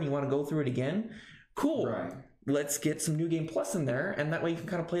story and you want to go through it again? Cool. Right. Let's get some New Game Plus in there, and that way you can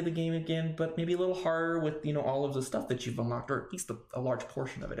kind of play the game again, but maybe a little harder with, you know, all of the stuff that you've unlocked, or at least a large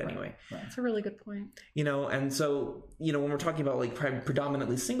portion of it anyway. Right. That's a really good point. You know, and so, you know, when we're talking about like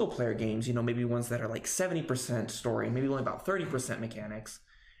predominantly single player games, you know, maybe ones that are like 70% story, maybe only about 30% mechanics,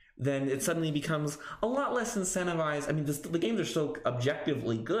 then it suddenly becomes a lot less incentivized. I mean, the games are still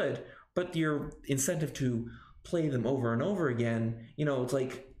objectively good, but your incentive to play them over and over again, you know, it's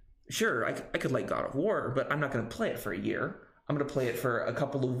like, sure, I could like God of War, but I'm not going to play it for a year. I'm going to play it for a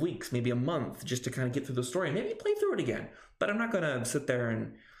couple of weeks, maybe a month, just to kind of get through the story and maybe play through it again. But I'm not going to sit there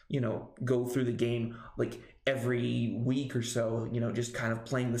and, you know, go through the game like every week or so, you know, just kind of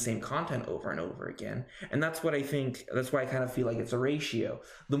playing the same content over and over again. And that's what I think, that's why I kind of feel like it's a ratio.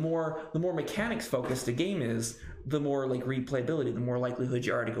 The more mechanics focused a game is, the more like replayability, the more likelihood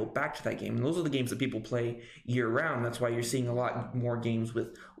you are to go back to that game. And those are the games that people play year round. That's why you're seeing a lot more games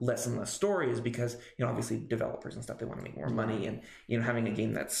with less and less stories, because, you know, obviously developers and stuff, they want to make more money, and, you know, having a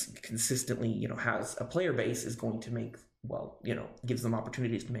game that's consistently, you know, has a player base is going to make, well, you know, gives them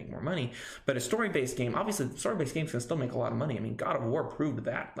opportunities to make more money. But a story-based game, obviously story-based games can still make a lot of money. I mean, God of War proved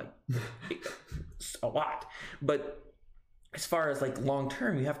that, like, a lot. But as far as like long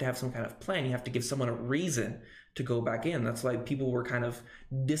term, you have to have some kind of plan. You have to give someone a reason to go back in. That's why people were kind of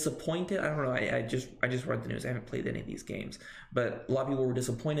disappointed. I don't know. I just read the news. I haven't played any of these games, but a lot of people were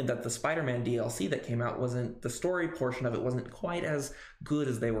disappointed that the Spider-Man DLC that came out wasn't, the story portion of it wasn't quite as good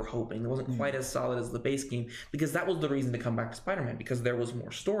as they were hoping. It wasn't quite as solid as the base game, because that was the reason to come back to Spider-Man, because there was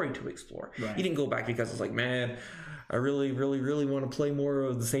more story to explore. Right. You didn't go back because it's like, man, I really, really, really want to play more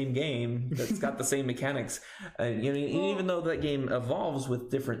of the same game that's got the same mechanics. You know, even though that game evolves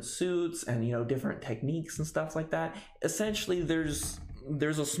with different suits and, you know, different techniques and stuff like that, essentially there's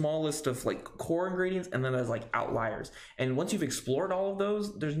there's a small list of like core ingredients, and then there's like outliers. And once you've explored all of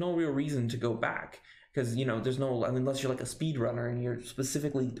those, there's no real reason to go back. Because, you know, there's no, unless you're like a speedrunner and you're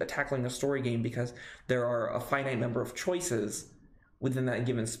specifically tackling a story game because there are a finite number of choices within that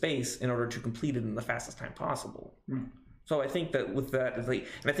given space in order to complete it in the fastest time possible. So I think that with that, and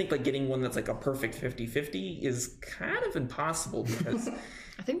I think like getting one that's like a perfect 50-50 is kind of impossible because...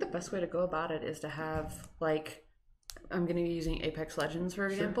 I think the best way to go about it is to have, like, I'm going to be using Apex Legends, for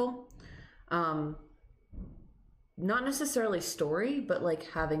example. Not necessarily story, but like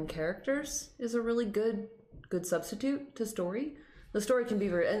having characters is a really good substitute to story. The story can be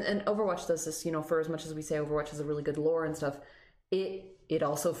very, and Overwatch does this, you know, for as much as we say Overwatch has a really good lore and stuff, it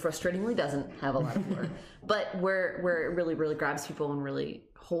also frustratingly doesn't have a lot of lore. But where it really, really grabs people and really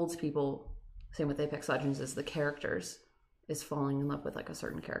holds people, same with Apex Legends, is the characters, is falling in love with like a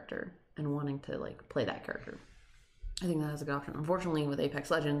certain character and wanting to like play that character. I think that is a good option. Unfortunately, with Apex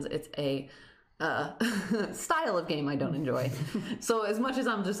Legends, it's a style of game I don't enjoy. So as much as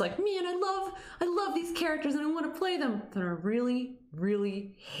I'm just like, man, I love these characters and I want to play them, then I really,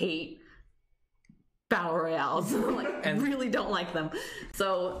 really hate battle royales. I really don't like them.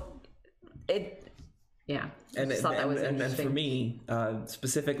 So And for me,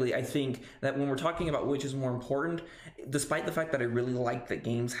 specifically, I think that when we're talking about which is more important, despite the fact that I really like that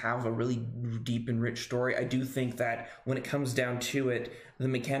games have a really deep and rich story, I do think that when it comes down to it, the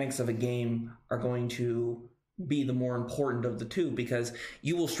mechanics of a game are going to be the more important of the two, because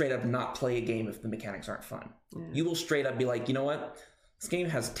you will straight up not play a game if the mechanics aren't fun. Yeah. You will straight up be like, you know what? This game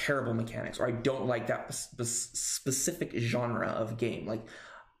has terrible mechanics, or I don't like that specific genre of game. Like,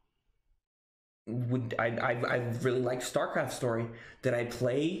 I really liked StarCraft story. Did I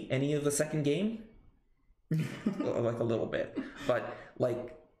play any of the second game? Like a little bit, but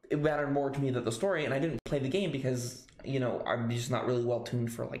like it mattered more to me that the story, and I didn't play the game because, you know, I'm just not really well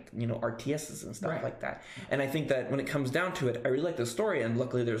tuned for, like, you know, RTSs and stuff like that. And I think that when it comes down to it, I really like the story, and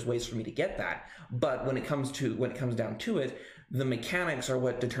luckily there's ways for me to get that. But when it comes down to it, the mechanics are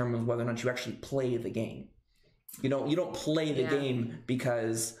what determines whether or not you actually play the game. You don't play the game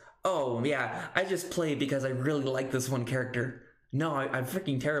because, oh yeah, I just played because I really like this one character. No, I'm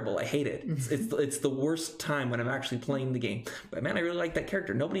freaking terrible. I hate it. It's the worst time when I'm actually playing the game. But man, I really like that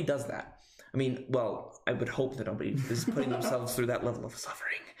character. Nobody does that. I mean, well, I would hope that nobody is putting themselves through that level of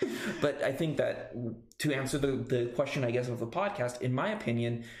suffering. But I think that to answer the question, I guess, of the podcast, in my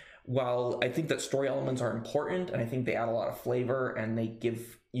opinion, while I think that story elements are important, and I think they add a lot of flavor and they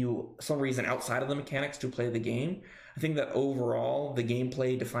give you some reason outside of the mechanics to play the game, I think that overall, the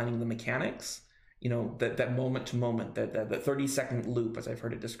gameplay defining the mechanics, you know, that moment to moment, that 30-second loop, as I've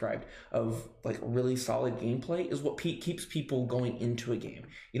heard it described, of like really solid gameplay is what keeps people going into a game.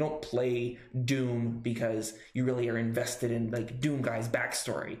 You don't play Doom because you really are invested in like Doom guy's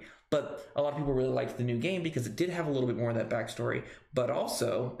backstory. But a lot of people really liked the new game because it did have a little bit more of that backstory. But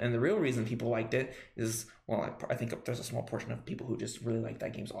also, and the real reason people liked it is, well, I think there's a small portion of people who just really like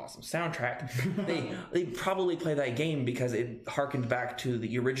that game's awesome soundtrack. They probably play that game because it harkened back to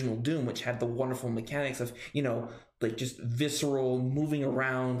the original Doom, which had the wonderful mechanics of, you know, like just visceral, moving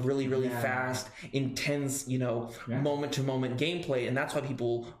around really, really fast, intense, you know, moment-to-moment gameplay. And that's why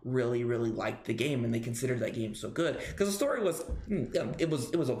people really, really liked the game, and they considered that game so good. Because the story was, it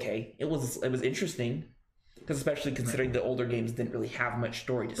was okay. It was interesting. Because especially considering the older games didn't really have much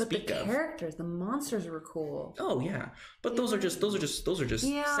story to speak of. But the characters, the monsters were cool. Oh yeah, but those are just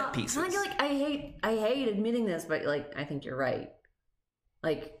set pieces. And I feel like I hate admitting this, but like I think you're right.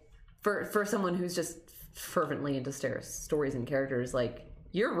 Like for someone who's just fervently into stories and characters, like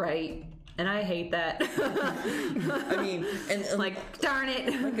you're right, and I hate that. I mean, and like darn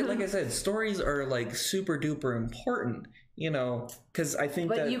it. like I said, stories are like super duper important. You know, because I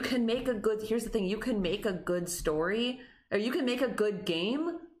think you can make here's the thing, you can make a good story, or you can make a good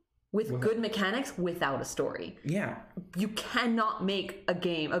game with good mechanics without a story. Yeah. You cannot make a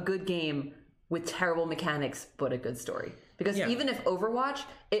good game with terrible mechanics but a good story. Because even if Undertale,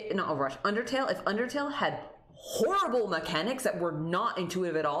 if Undertale had horrible mechanics that were not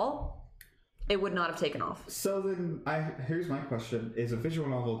intuitive at all, it would not have taken off. So then, here's my question. Is a visual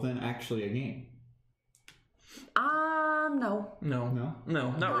novel then actually a game? No,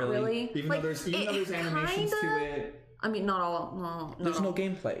 not really. Even though there's animations to it. I mean, not all. No, there's no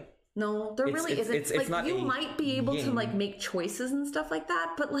gameplay. No, there really isn't. It's like you might be able to like make choices and stuff like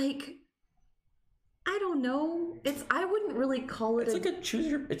that, but like, I don't know. I wouldn't really call it. It's like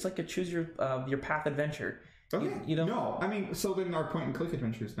a choose your path adventure. Okay. You know. No, I mean, so then our point and click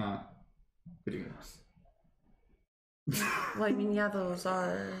adventure is not video games. Well, I mean, those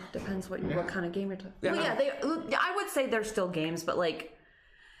are depends what kind of game you're talking. I would say they're still games, but like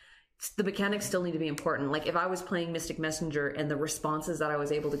the mechanics still need to be important. Like if I was playing Mystic Messenger and the responses that I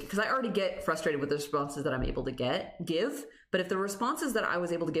was able to, because I already get frustrated with the responses that I'm able to give, but if the responses that I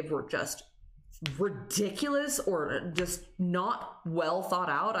was able to give were just ridiculous or just not well thought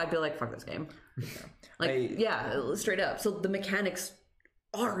out, I'd be like, fuck this game. Straight up. So the mechanics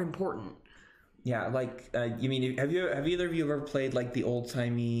are important. Yeah, like you mean have either of you ever played like the old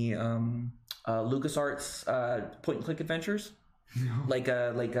timey LucasArts point and click adventures? No. Like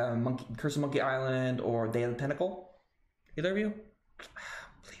Curse of Monkey Island or Day of the Tentacle? Either of you?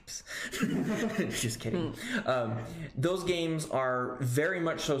 Bleeps. Just kidding. Those games are very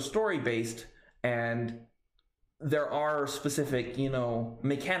much so story based, and there are specific,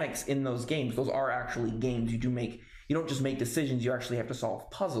 mechanics in those games. Those are actually games. You don't just make decisions, you actually have to solve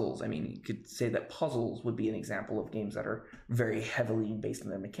puzzles. I mean, you could say that puzzles would be an example of games that are very heavily based on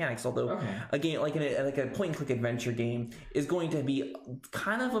their mechanics. Although a game like a point-and-click adventure game is going to be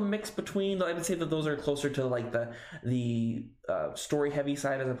kind of a mix between, I would say that those are closer to like the story-heavy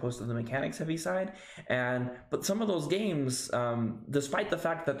side as opposed to the mechanics-heavy side. But some of those games, despite the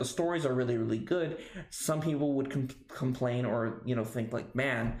fact that the stories are really, really good, some people would complain or think like,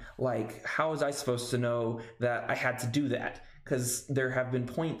 man, like how was I supposed to know that I had to do that? Because there have been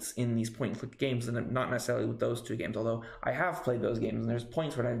points in these point and click games, and not necessarily with those two games, although I have played those games, and there's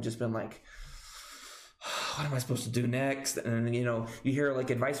points where I've just been like, what am I supposed to do next? And you hear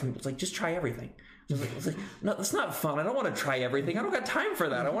like advice from people, it's like, just try everything. It's like, no, that's not fun. I don't want to try everything. I don't got time for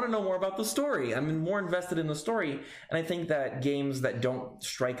that. I want to know more about the story. I'm more invested in the story. And I think that games that don't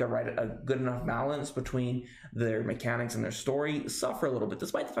strike a good enough balance between their mechanics and their story suffer a little bit,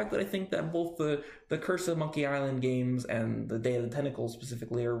 despite the fact that I think that both the Curse of Monkey Island games and the Day of the Tentacle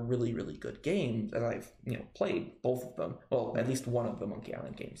specifically are really, really good games. And I've played both of them. Well, at least one of the Monkey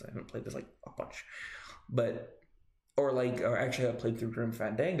Island games. I haven't played this like a bunch. Or actually I played through Grim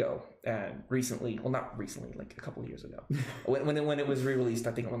Fandango recently. Well, not recently, like a couple of years ago. when it was re-released,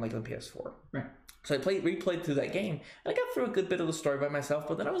 I think on like the PS4. Right. So I replayed through that game, and I got through a good bit of the story by myself,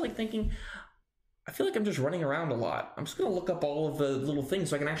 but then I was like thinking, I feel like I'm just running around a lot. I'm just going to look up all of the little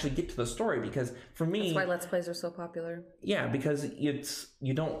things so I can actually get to the story, because for me... That's why Let's Plays are so popular. Yeah, because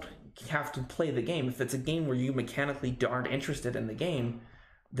you don't have to play the game. If it's a game where you mechanically aren't interested in the game,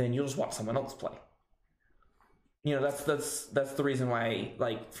 then you'll just watch someone else play. That's the reason why,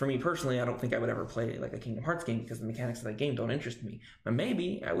 like, for me personally, I don't think I would ever play like a Kingdom Hearts game, because the mechanics of that game don't interest me. But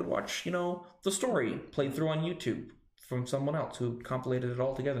maybe I would watch, the story played through on YouTube from someone else who compilated it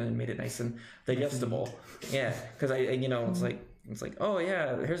all together and made it nice and digestible. Yeah, because it's like, oh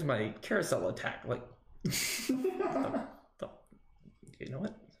yeah, here's my carousel attack. Like, you know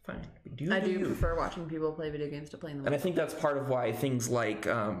what? Fine. I do prefer watching people play video games to playing them. And I think that's part of why things like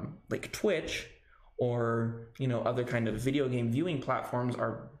Twitch or other kind of video game viewing platforms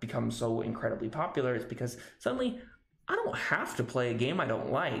are become so incredibly popular. Is because suddenly I don't have to play a game I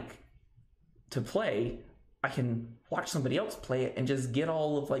don't like to play. I can watch somebody else play it and just get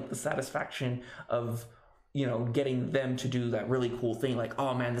all of like the satisfaction of getting them to do that really cool thing, like,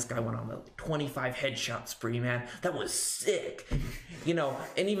 oh man, this guy went on a 25 headshot spree, man, that was sick.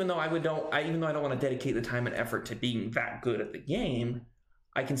 And even though I don't want to dedicate the time and effort to being that good at the game,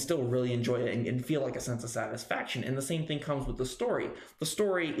 I can still really enjoy it and feel like a sense of satisfaction. And the same thing comes with the story. The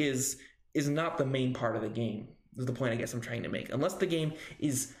story is not the main part of the game, is the point I guess I'm trying to make. Unless the game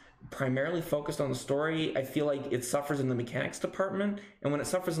is primarily focused on the story, I feel like it suffers in the mechanics department. And when it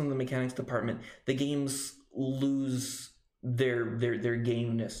suffers in the mechanics department, the games lose their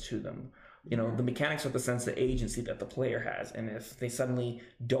gameness to them. The mechanics are the sense of agency that the player has, and if they suddenly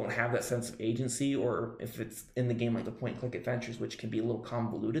don't have that sense of agency, or if it's in the game like the point-click adventures, which can be a little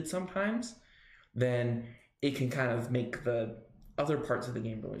convoluted sometimes, then it can kind of make the other parts of the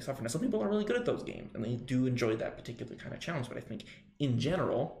game really suffer. Now, some people are really good at those games, and they do enjoy that particular kind of challenge, but I think in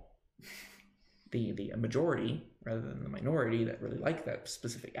general, the majority, rather than the minority that really like that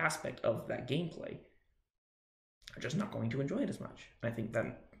specific aspect of that gameplay, are just not going to enjoy it as much. And I think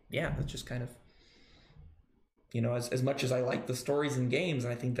that, yeah, that's just kind of, as much as I like the stories in games,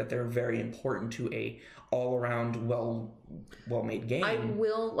 and I think that they're very important to a all-around well-made game. I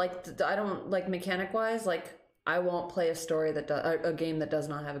don't like mechanic-wise, like, I won't play a game that does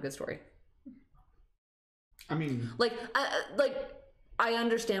not have a good story. I mean, I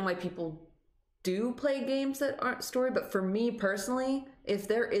understand why people do play games that aren't story, but for me personally, if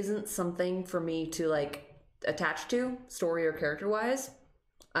there isn't something for me to like attach to, story or character-wise,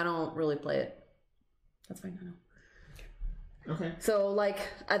 I don't really play it. That's fine, I know. Okay. So,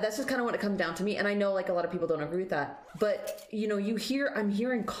 that's just kind of what it comes down to me, and I know, a lot of people don't agree with that. But, I'm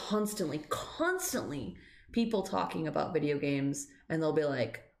hearing constantly people talking about video games, and they'll be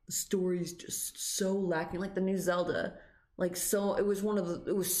like, the story's just so lacking. Like the new Zelda, like so it was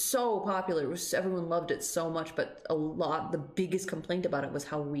so popular. Everyone loved it so much, but the biggest complaint about it was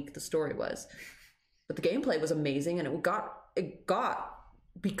how weak the story was. But the gameplay was amazing, and it got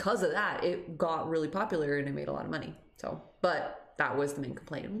because of that, it got really popular and it made a lot of money. So, but that was the main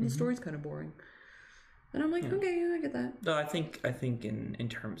complaint. The story's kind of boring. And I'm like, okay, yeah, I get that. No, I think in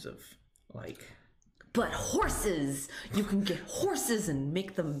terms of like, but horses, you can get horses and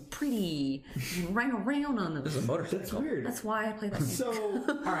make them pretty and ride around on them. this is a motorcycle. That's weird. That's why I play that game. So,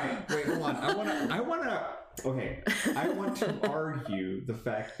 all right, wait, hold on. I want to argue the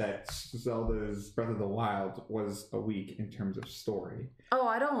fact that Zelda's Breath of the Wild was a weak in terms of story. Oh,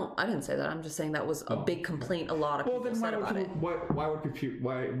 I didn't say that. I'm just saying that was a big complaint a lot of people said about it.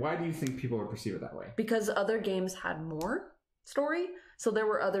 Why do you think people would perceive it that way? Because other games had more story. So there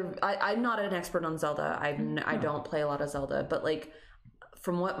were other... I'm not an expert on Zelda. I don't play a lot of Zelda. But like,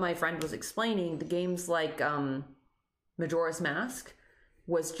 from what my friend was explaining, the games like Majora's Mask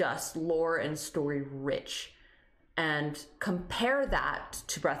was just lore and story rich. And compare that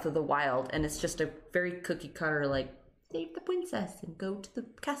to Breath of the Wild, and it's just a very cookie cutter, like, save the princess and go to the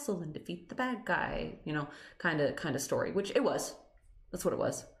castle and defeat the bad guy, you know, kind of story, which it was. That's what it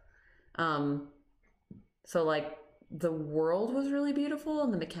was. So like, the world was really beautiful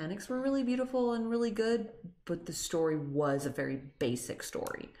and the mechanics were really beautiful and really good, but the story was a very basic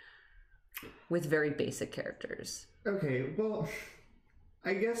story with very basic characters. Okay, well,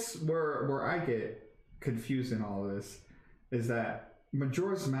 I guess where I get confused in all of this is that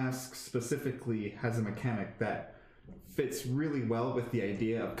Majora's Mask specifically has a mechanic that fits really well with the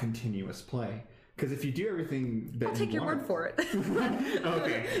idea of continuous play. Because if you do everything that I'll take your word for it.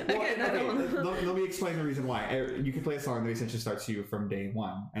 Okay. Well, let me explain the reason why. You can play a song that essentially starts you from day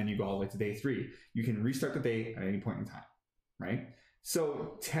 1 and you go all the way to day 3. You can restart the day at any point in time, right?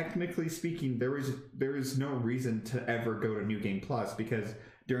 So technically speaking, there is no reason to ever go to New Game Plus, because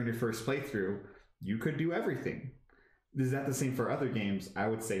during your first playthrough, you could do everything. Is that the same for other games? I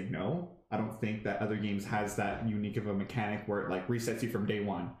would say no. I don't think that other games has that unique of a mechanic where it like resets you from day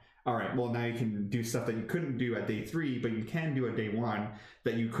 1. All right, well, now you can do stuff that you couldn't do at day 3, but you can do at day 1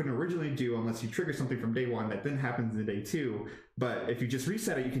 that you couldn't originally do unless you trigger something from day 1 that then happens in day 2. But if you just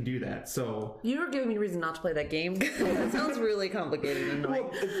reset it, you can do that. So you're giving me a reason not to play that game. That sounds really complicated and annoying.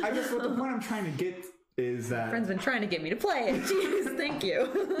 Well, I guess what the point I'm trying to get is that... My friend's been trying to get me to play it. Jeez, thank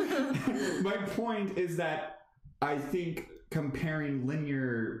you. My point is that I think comparing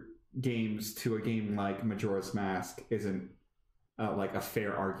linear games to a game like Majora's Mask isn't like a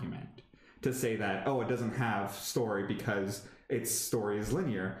fair argument to say that, oh, it doesn't have story because its story is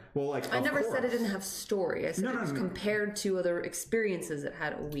linear. Well, like, I never said it didn't have story. I said it was compared to other experiences, it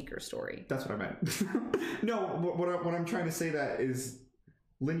had a weaker story. That's what I meant. No, what I'm trying to say that is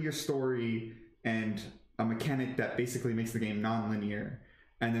linear story and a mechanic that basically makes the game non-linear,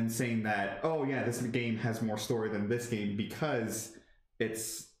 and then saying that, oh yeah, this game has more story than this game because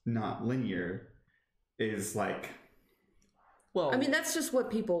it's not linear, is like... Well, I mean, that's just what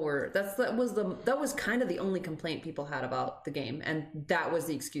people were. That was kind of the only complaint people had about the game, and that was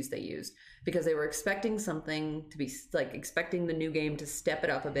the excuse they used, because they were expecting something to be like expecting the new game to step it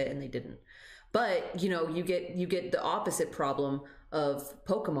up a bit, and they didn't. But you know, you get the opposite problem of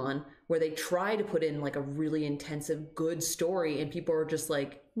Pokemon, where they try to put in like a really intensive, good story, and people are just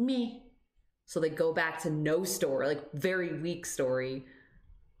like me, so they go back to no story, like very weak story,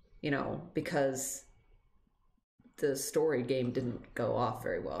 you know, because the story game didn't go off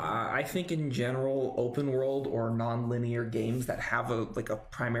very well. I think in general, open world or non-linear games that have a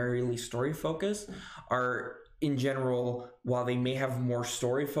primarily story focus are, in general, while they may have more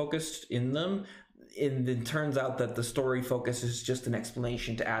story focused in them, it turns out that the story focus is just an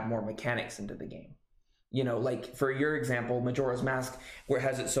explanation to add more mechanics into the game. You know, like for your example, Majora's Mask, where it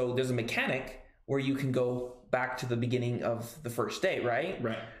has it so there's a mechanic where you can go back to the beginning of the first day, right?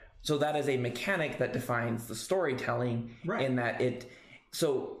 Right. So that is a mechanic that defines the storytelling, right, in that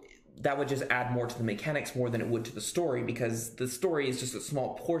so that would just add more to the mechanics more than it would to the story, because the story is just a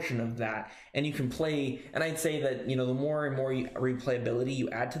small portion of that. And you can play, and I'd say that, you know, the more and more replayability you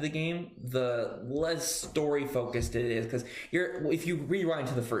add to the game, the less story focused it is, because if you rewind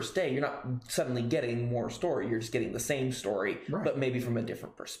to the first day, you're not suddenly getting more story, you're just getting the same story, right, but maybe from a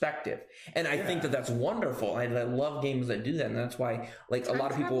different perspective. And I think that that's wonderful. I love games that do that, and that's why, like, a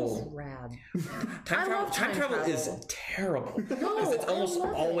lot of people... Rad. Time travel is terrible. No, it's almost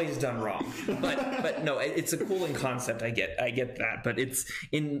always done wrong. But no, it's a cool concept. I get that, but it's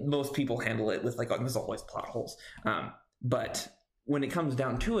in most people handle it with like, oh, there's always plot holes. But when it comes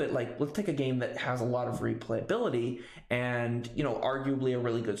down to it, like, let's take a game that has a lot of replayability and, you know, arguably a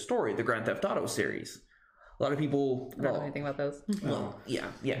really good story, the Grand Theft Auto series. A lot of people. I don't know anything about those. Well, yeah.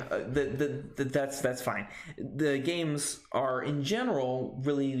 That's fine. The games are in general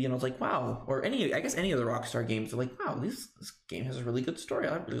really, you know, it's like, wow. Or any of the Rockstar games are like, wow, this game has a really good story.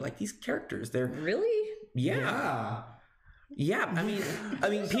 I really like these characters. They're Really? yeah. I mean,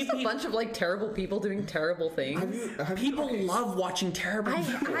 Just a bunch of like terrible people doing terrible things. people love watching terrible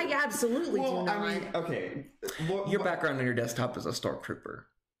people. I absolutely do not. I mean, okay. Your background on your desktop is a stormtrooper.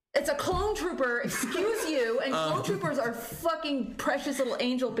 It's a clone trooper, excuse you, and clone troopers are fucking precious little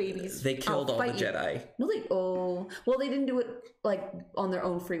angel babies. They killed all the Jedi. No, well, they didn't do it like on their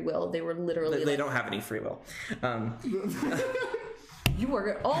own free will. They were literally. They don't have any free will. You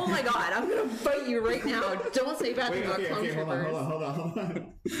are. Oh my god! I'm gonna fight you right now. Don't say bad things about clone troopers. Hold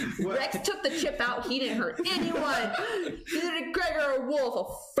on. Rex took the chip out. He didn't hurt anyone. Either a Gregor or a Wolf.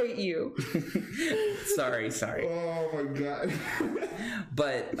 I'll fight you. Sorry. Oh my god.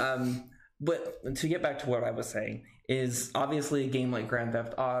 But to get back to what I was saying is obviously a game like Grand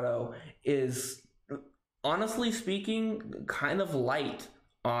Theft Auto is, honestly speaking, kind of light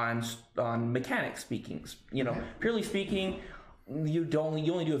on mechanics speaking. You know, purely speaking, you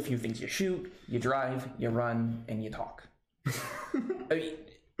only do a few things. You shoot, you drive, you run, and you talk. I mean,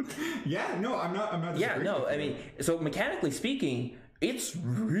 yeah, no, I'm not. Yeah, no, I mean, so mechanically speaking, it's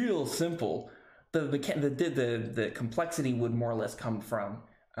real simple. The complexity would more or less come from,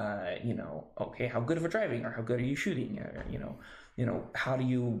 you know, okay, how good of a driving, or how good are you shooting, or, you know, how do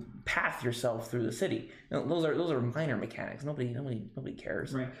you path yourself through the city? You know, those are minor mechanics. Nobody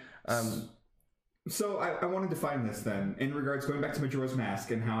cares. Right. So I want to define this then in regards, going back to Majora's Mask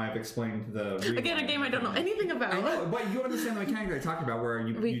and how I've explained the again a game I don't know anything about. I know, but you understand the mechanic that I talked about, where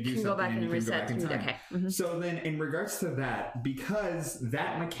you do something go back and you reset. can go back in time. Okay. Mm-hmm. So then, in regards to that, because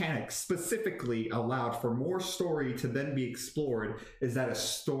that mechanic specifically allowed for more story to then be explored, is that a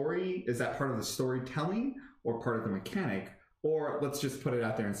story? Is that part of the storytelling or part of the mechanic? Or let's just put it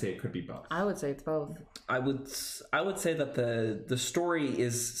out there and say it could be both. I would say it's both. I would say that the story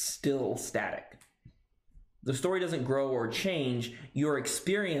is still static. The story doesn't grow or change. You're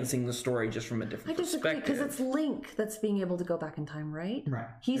experiencing the story just from a different perspective. I disagree, because it's Link that's being able to go back in time, right? Right.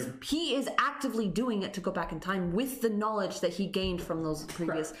 He is actively doing it to go back in time with the knowledge that he gained from those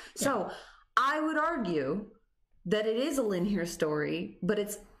previous. Right. So I would argue that it is a linear story, but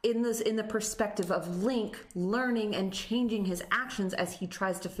it's in the perspective of Link learning and changing his actions as he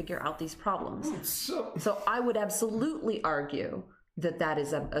tries to figure out these problems. So I would absolutely argue that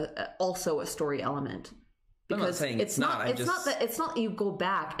is also a story element. Because it's not that you go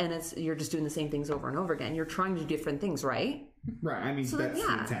back and you're just doing the same things over and over again. You're trying to do different things, right? Right. I mean, so that's the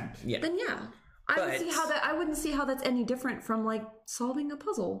intent. Yeah. Then I wouldn't see how that's any different from like solving a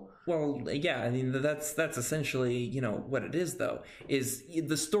puzzle. Well, yeah. I mean, that's essentially, you know, what it is though. Is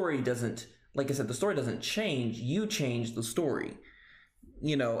the story doesn't, like I said, the story doesn't change. You change the story.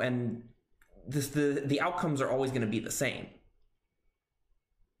 You know, and the outcomes are always going to be the same.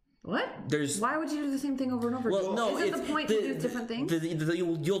 What? Why would you do the same thing over and over? Well, no, isn't the point to do different things?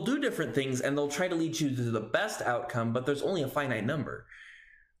 You'll do different things, and they'll try to lead you to the best outcome, but there's only a finite number.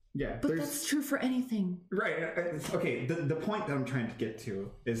 Yeah, but that's true for anything. Right. Okay. The point that I'm trying to get to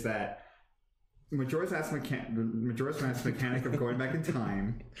is that Majora's Mask mechanic of going back in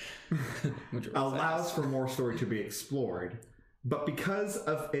time allows for more story to be explored, but because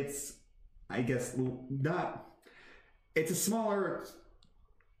of its, I guess, it's a smaller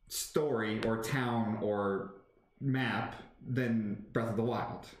story or town or map than Breath of the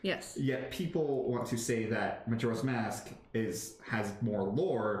Wild. Yes. Yet people want to say that Majora's Mask has more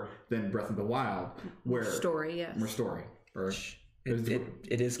lore than Breath of the Wild. More story, yes. More story. Or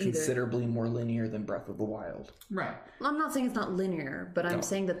it is considerably more linear than Breath of the Wild. Right. I'm not saying it's not linear, but I'm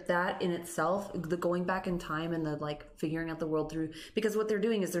saying that in itself, the going back in time and the like figuring out the world through, because what they're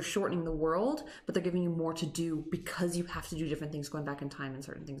doing is they're shortening the world, but they're giving you more to do because you have to do different things going back in time and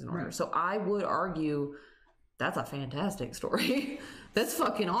certain things in order. Right. So I would argue that's a fantastic story. That's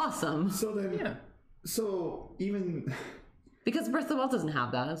fucking awesome. So then, yeah. So even because Breath of the Wild doesn't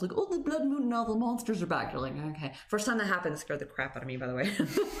have that. It's like, oh, the blood moon and all the monsters are back. You're like, okay. First time that happened, it scared the crap out of me, by the way.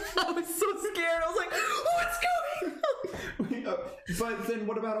 I was so scared. I was like, what's going on? But then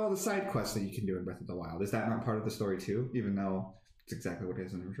what about all the side quests that you can do in Breath of the Wild? Is that not part of the story too, even though it's exactly what it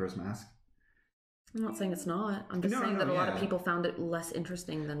is in Majora's Mask? I'm not saying it's not. I'm just saying that a lot of people found it less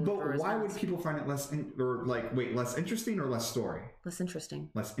interesting than Majora's Mask. But why would people find it less interesting or less story? Less interesting.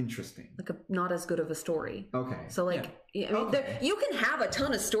 Less interesting. Like not as good of a story. Okay. So you can have a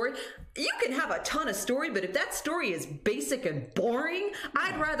ton of story. you can have a ton of story, but if that story is basic and boring,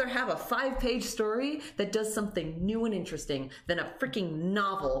 I'd rather have a 5-page story that does something new and interesting than a freaking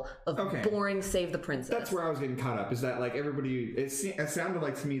novel of boring Save the Princess. That's where I was getting caught up, is that like everybody, it sounded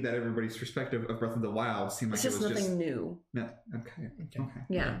like to me that everybody's perspective of Breath of the Wild seemed like it's just it was nothing new. No, okay.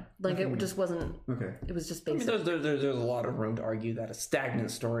 Yeah, like nothing it just wasn't. Okay. It was just I basic. mean, there's a lot of room to argue that a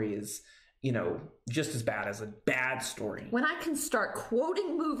stagnant story is, you know, just as bad as a bad story. When I can start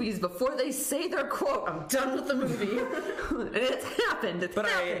quoting movies before they say their quote, I'm done with the movie. It's happened. It's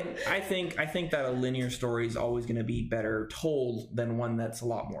happened. I think that a linear story is always going to be better told than one that's a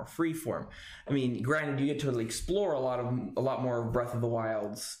lot more freeform. I mean, granted, you get to explore a lot more of Breath of the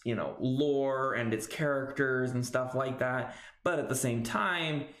Wild's, you know, lore and its characters and stuff like that. But at the same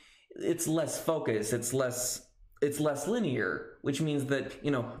time, it's less focused. It's less linear, which means that, you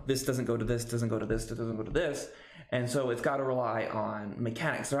know, this doesn't go to this, doesn't go to this, doesn't go to this. And so it's got to rely on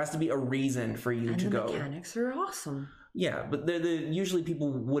mechanics. There has to be a reason for you to go. The mechanics are awesome. Yeah, but usually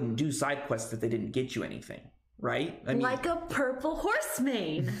people wouldn't do side quests if they didn't get you anything, right? I mean, like a purple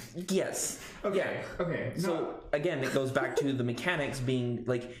horseman. Yes. Okay. Yeah. Okay. No. So again, it goes back to the mechanics being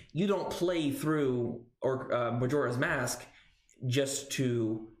like, you don't play through Majora's Mask just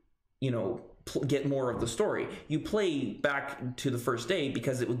to, you know, get more of the story. You play back to the first day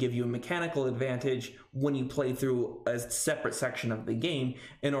because it will give you a mechanical advantage when you play through a separate section of the game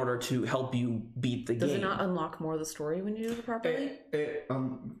in order to help you beat the game. Does it not unlock more of the story when you do it properly? It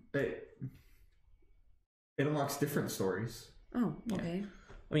unlocks different stories. Oh, okay.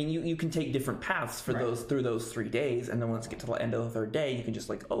 I mean, you can take different paths for through those 3 days, and then once you get to the end of the third day, you can just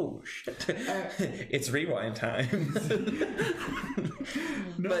like, oh shit, it's rewind time.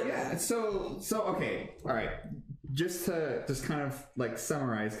 No, but yeah. So okay, all right. Just to kind of like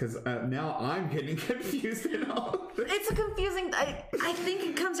summarize, because now I'm getting confused in all of this. It's a confusing. I think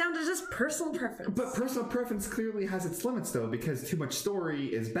it comes down to just personal preference. But personal preference clearly has its limits, though, because too much story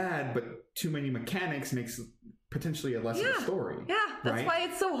is bad, but too many mechanics makes potentially a lesser story. Yeah, that's why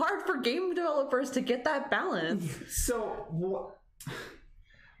it's so hard for game developers to get that balance. So,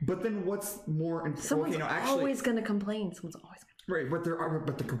 but then what's more important? Someone's always going to complain. Someone's always going to. Right, but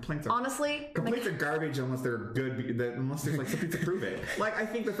the complaints are honestly are garbage unless they're good. Unless there's like something to prove it. Like I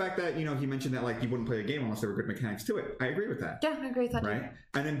think the fact that he mentioned that like you wouldn't play a game unless there were good mechanics to it. I agree with that. Yeah, I agree with that. Right,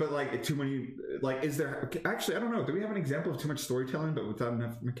 and then but like too many like is there actually I don't know. Do we have an example of too much storytelling but without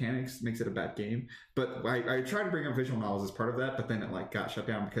enough mechanics makes it a bad game? But I tried to bring up visual novels as part of that, but then it like got shut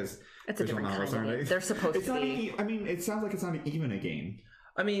down because it's a different kind of game. They're supposed to be. I mean, it sounds like it's not even a game.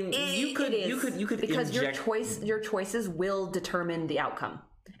 I mean, you could because inject... your choices will determine the outcome,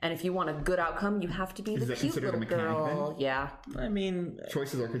 and if you want a good outcome, you have to be the cute little girl. Then? Yeah, I mean,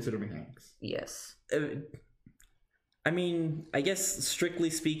 choices are considered mechanics. Yes. I mean, I guess strictly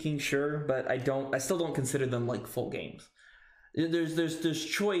speaking, sure, but I still don't consider them like full games. There's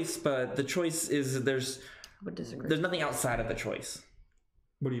choice, but the choice is I would disagree. There's nothing outside of the choice.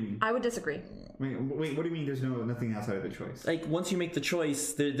 What do you mean? I would disagree. Wait, what do you mean there's nothing outside of the choice? Like, once you make the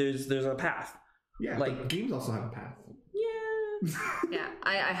choice, there's a path. Yeah, like but games also have a path. Yeah. Yeah,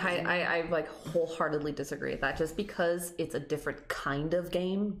 I like wholeheartedly disagree with that. Just because it's a different kind of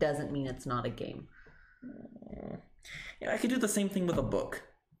game doesn't mean it's not a game. Yeah, I could do the same thing with a book.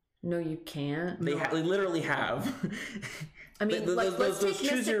 No, you can't. They literally have. I mean, those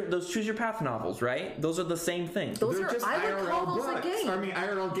choose your path novels, right? Those are the same thing. Those are just I would call those a game. I mean,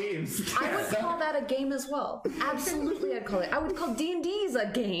 IRL games. I would call that a game as well. Absolutely, I'd call it. I would call D&D's a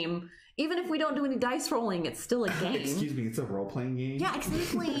game. Even if we don't do any dice rolling, it's still a game. Excuse me, it's a role-playing game? Yeah,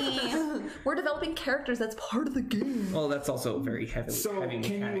 exactly. We're developing characters. That's part of the game. Well, that's also very heavy. So, can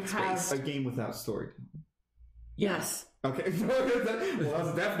you have a game without story? Yes. Okay. Well, that's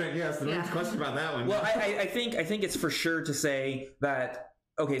a definite yes. No question about that one. Well, I think it's for sure to say that.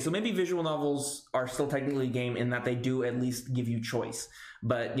 Okay, so maybe visual novels are still technically a game in that they do at least give you choice.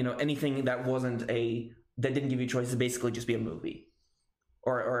 But anything that that didn't give you choice is basically just be a movie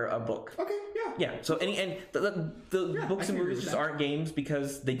or a book. Okay. Yeah. Yeah. So the books and movies just aren't games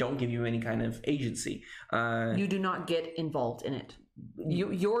because they don't give you any kind of agency. You do not get involved in it.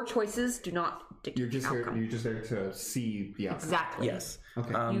 Your choices do not dictate you're just there to see the outcome. Exactly. Yes.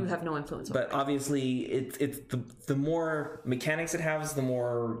 Okay. You have no influence on it. But obviously it's the more mechanics it has, the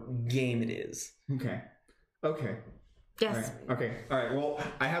more game it is. Okay. Yes. All right. Okay. All right. Well,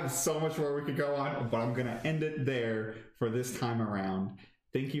 I have so much more we could go on, but I'm gonna end it there for this time around.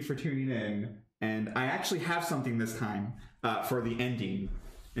 Thank you for tuning in, and I actually have something this time for the ending.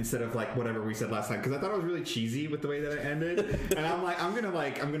 instead of like whatever we said last time, because I thought it was really cheesy with the way that it ended, and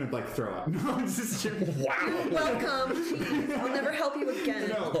I'm gonna throw up. No, it's just Wow. Welcome. Jeez, I'll never help you again.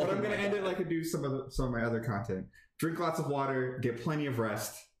 no, but I'm gonna end it like I do some of my other content. Drink lots of water, get plenty of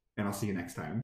rest, and I'll see you next time.